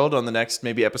Miami World on the next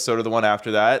maybe episode or the one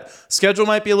after that. Schedule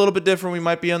might be a little bit different. We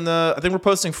might be on I think we're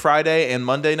posting Friday and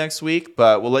Monday next week,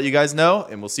 but we'll let you guys know,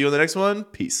 and we'll see you on the next one.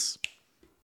 Peace.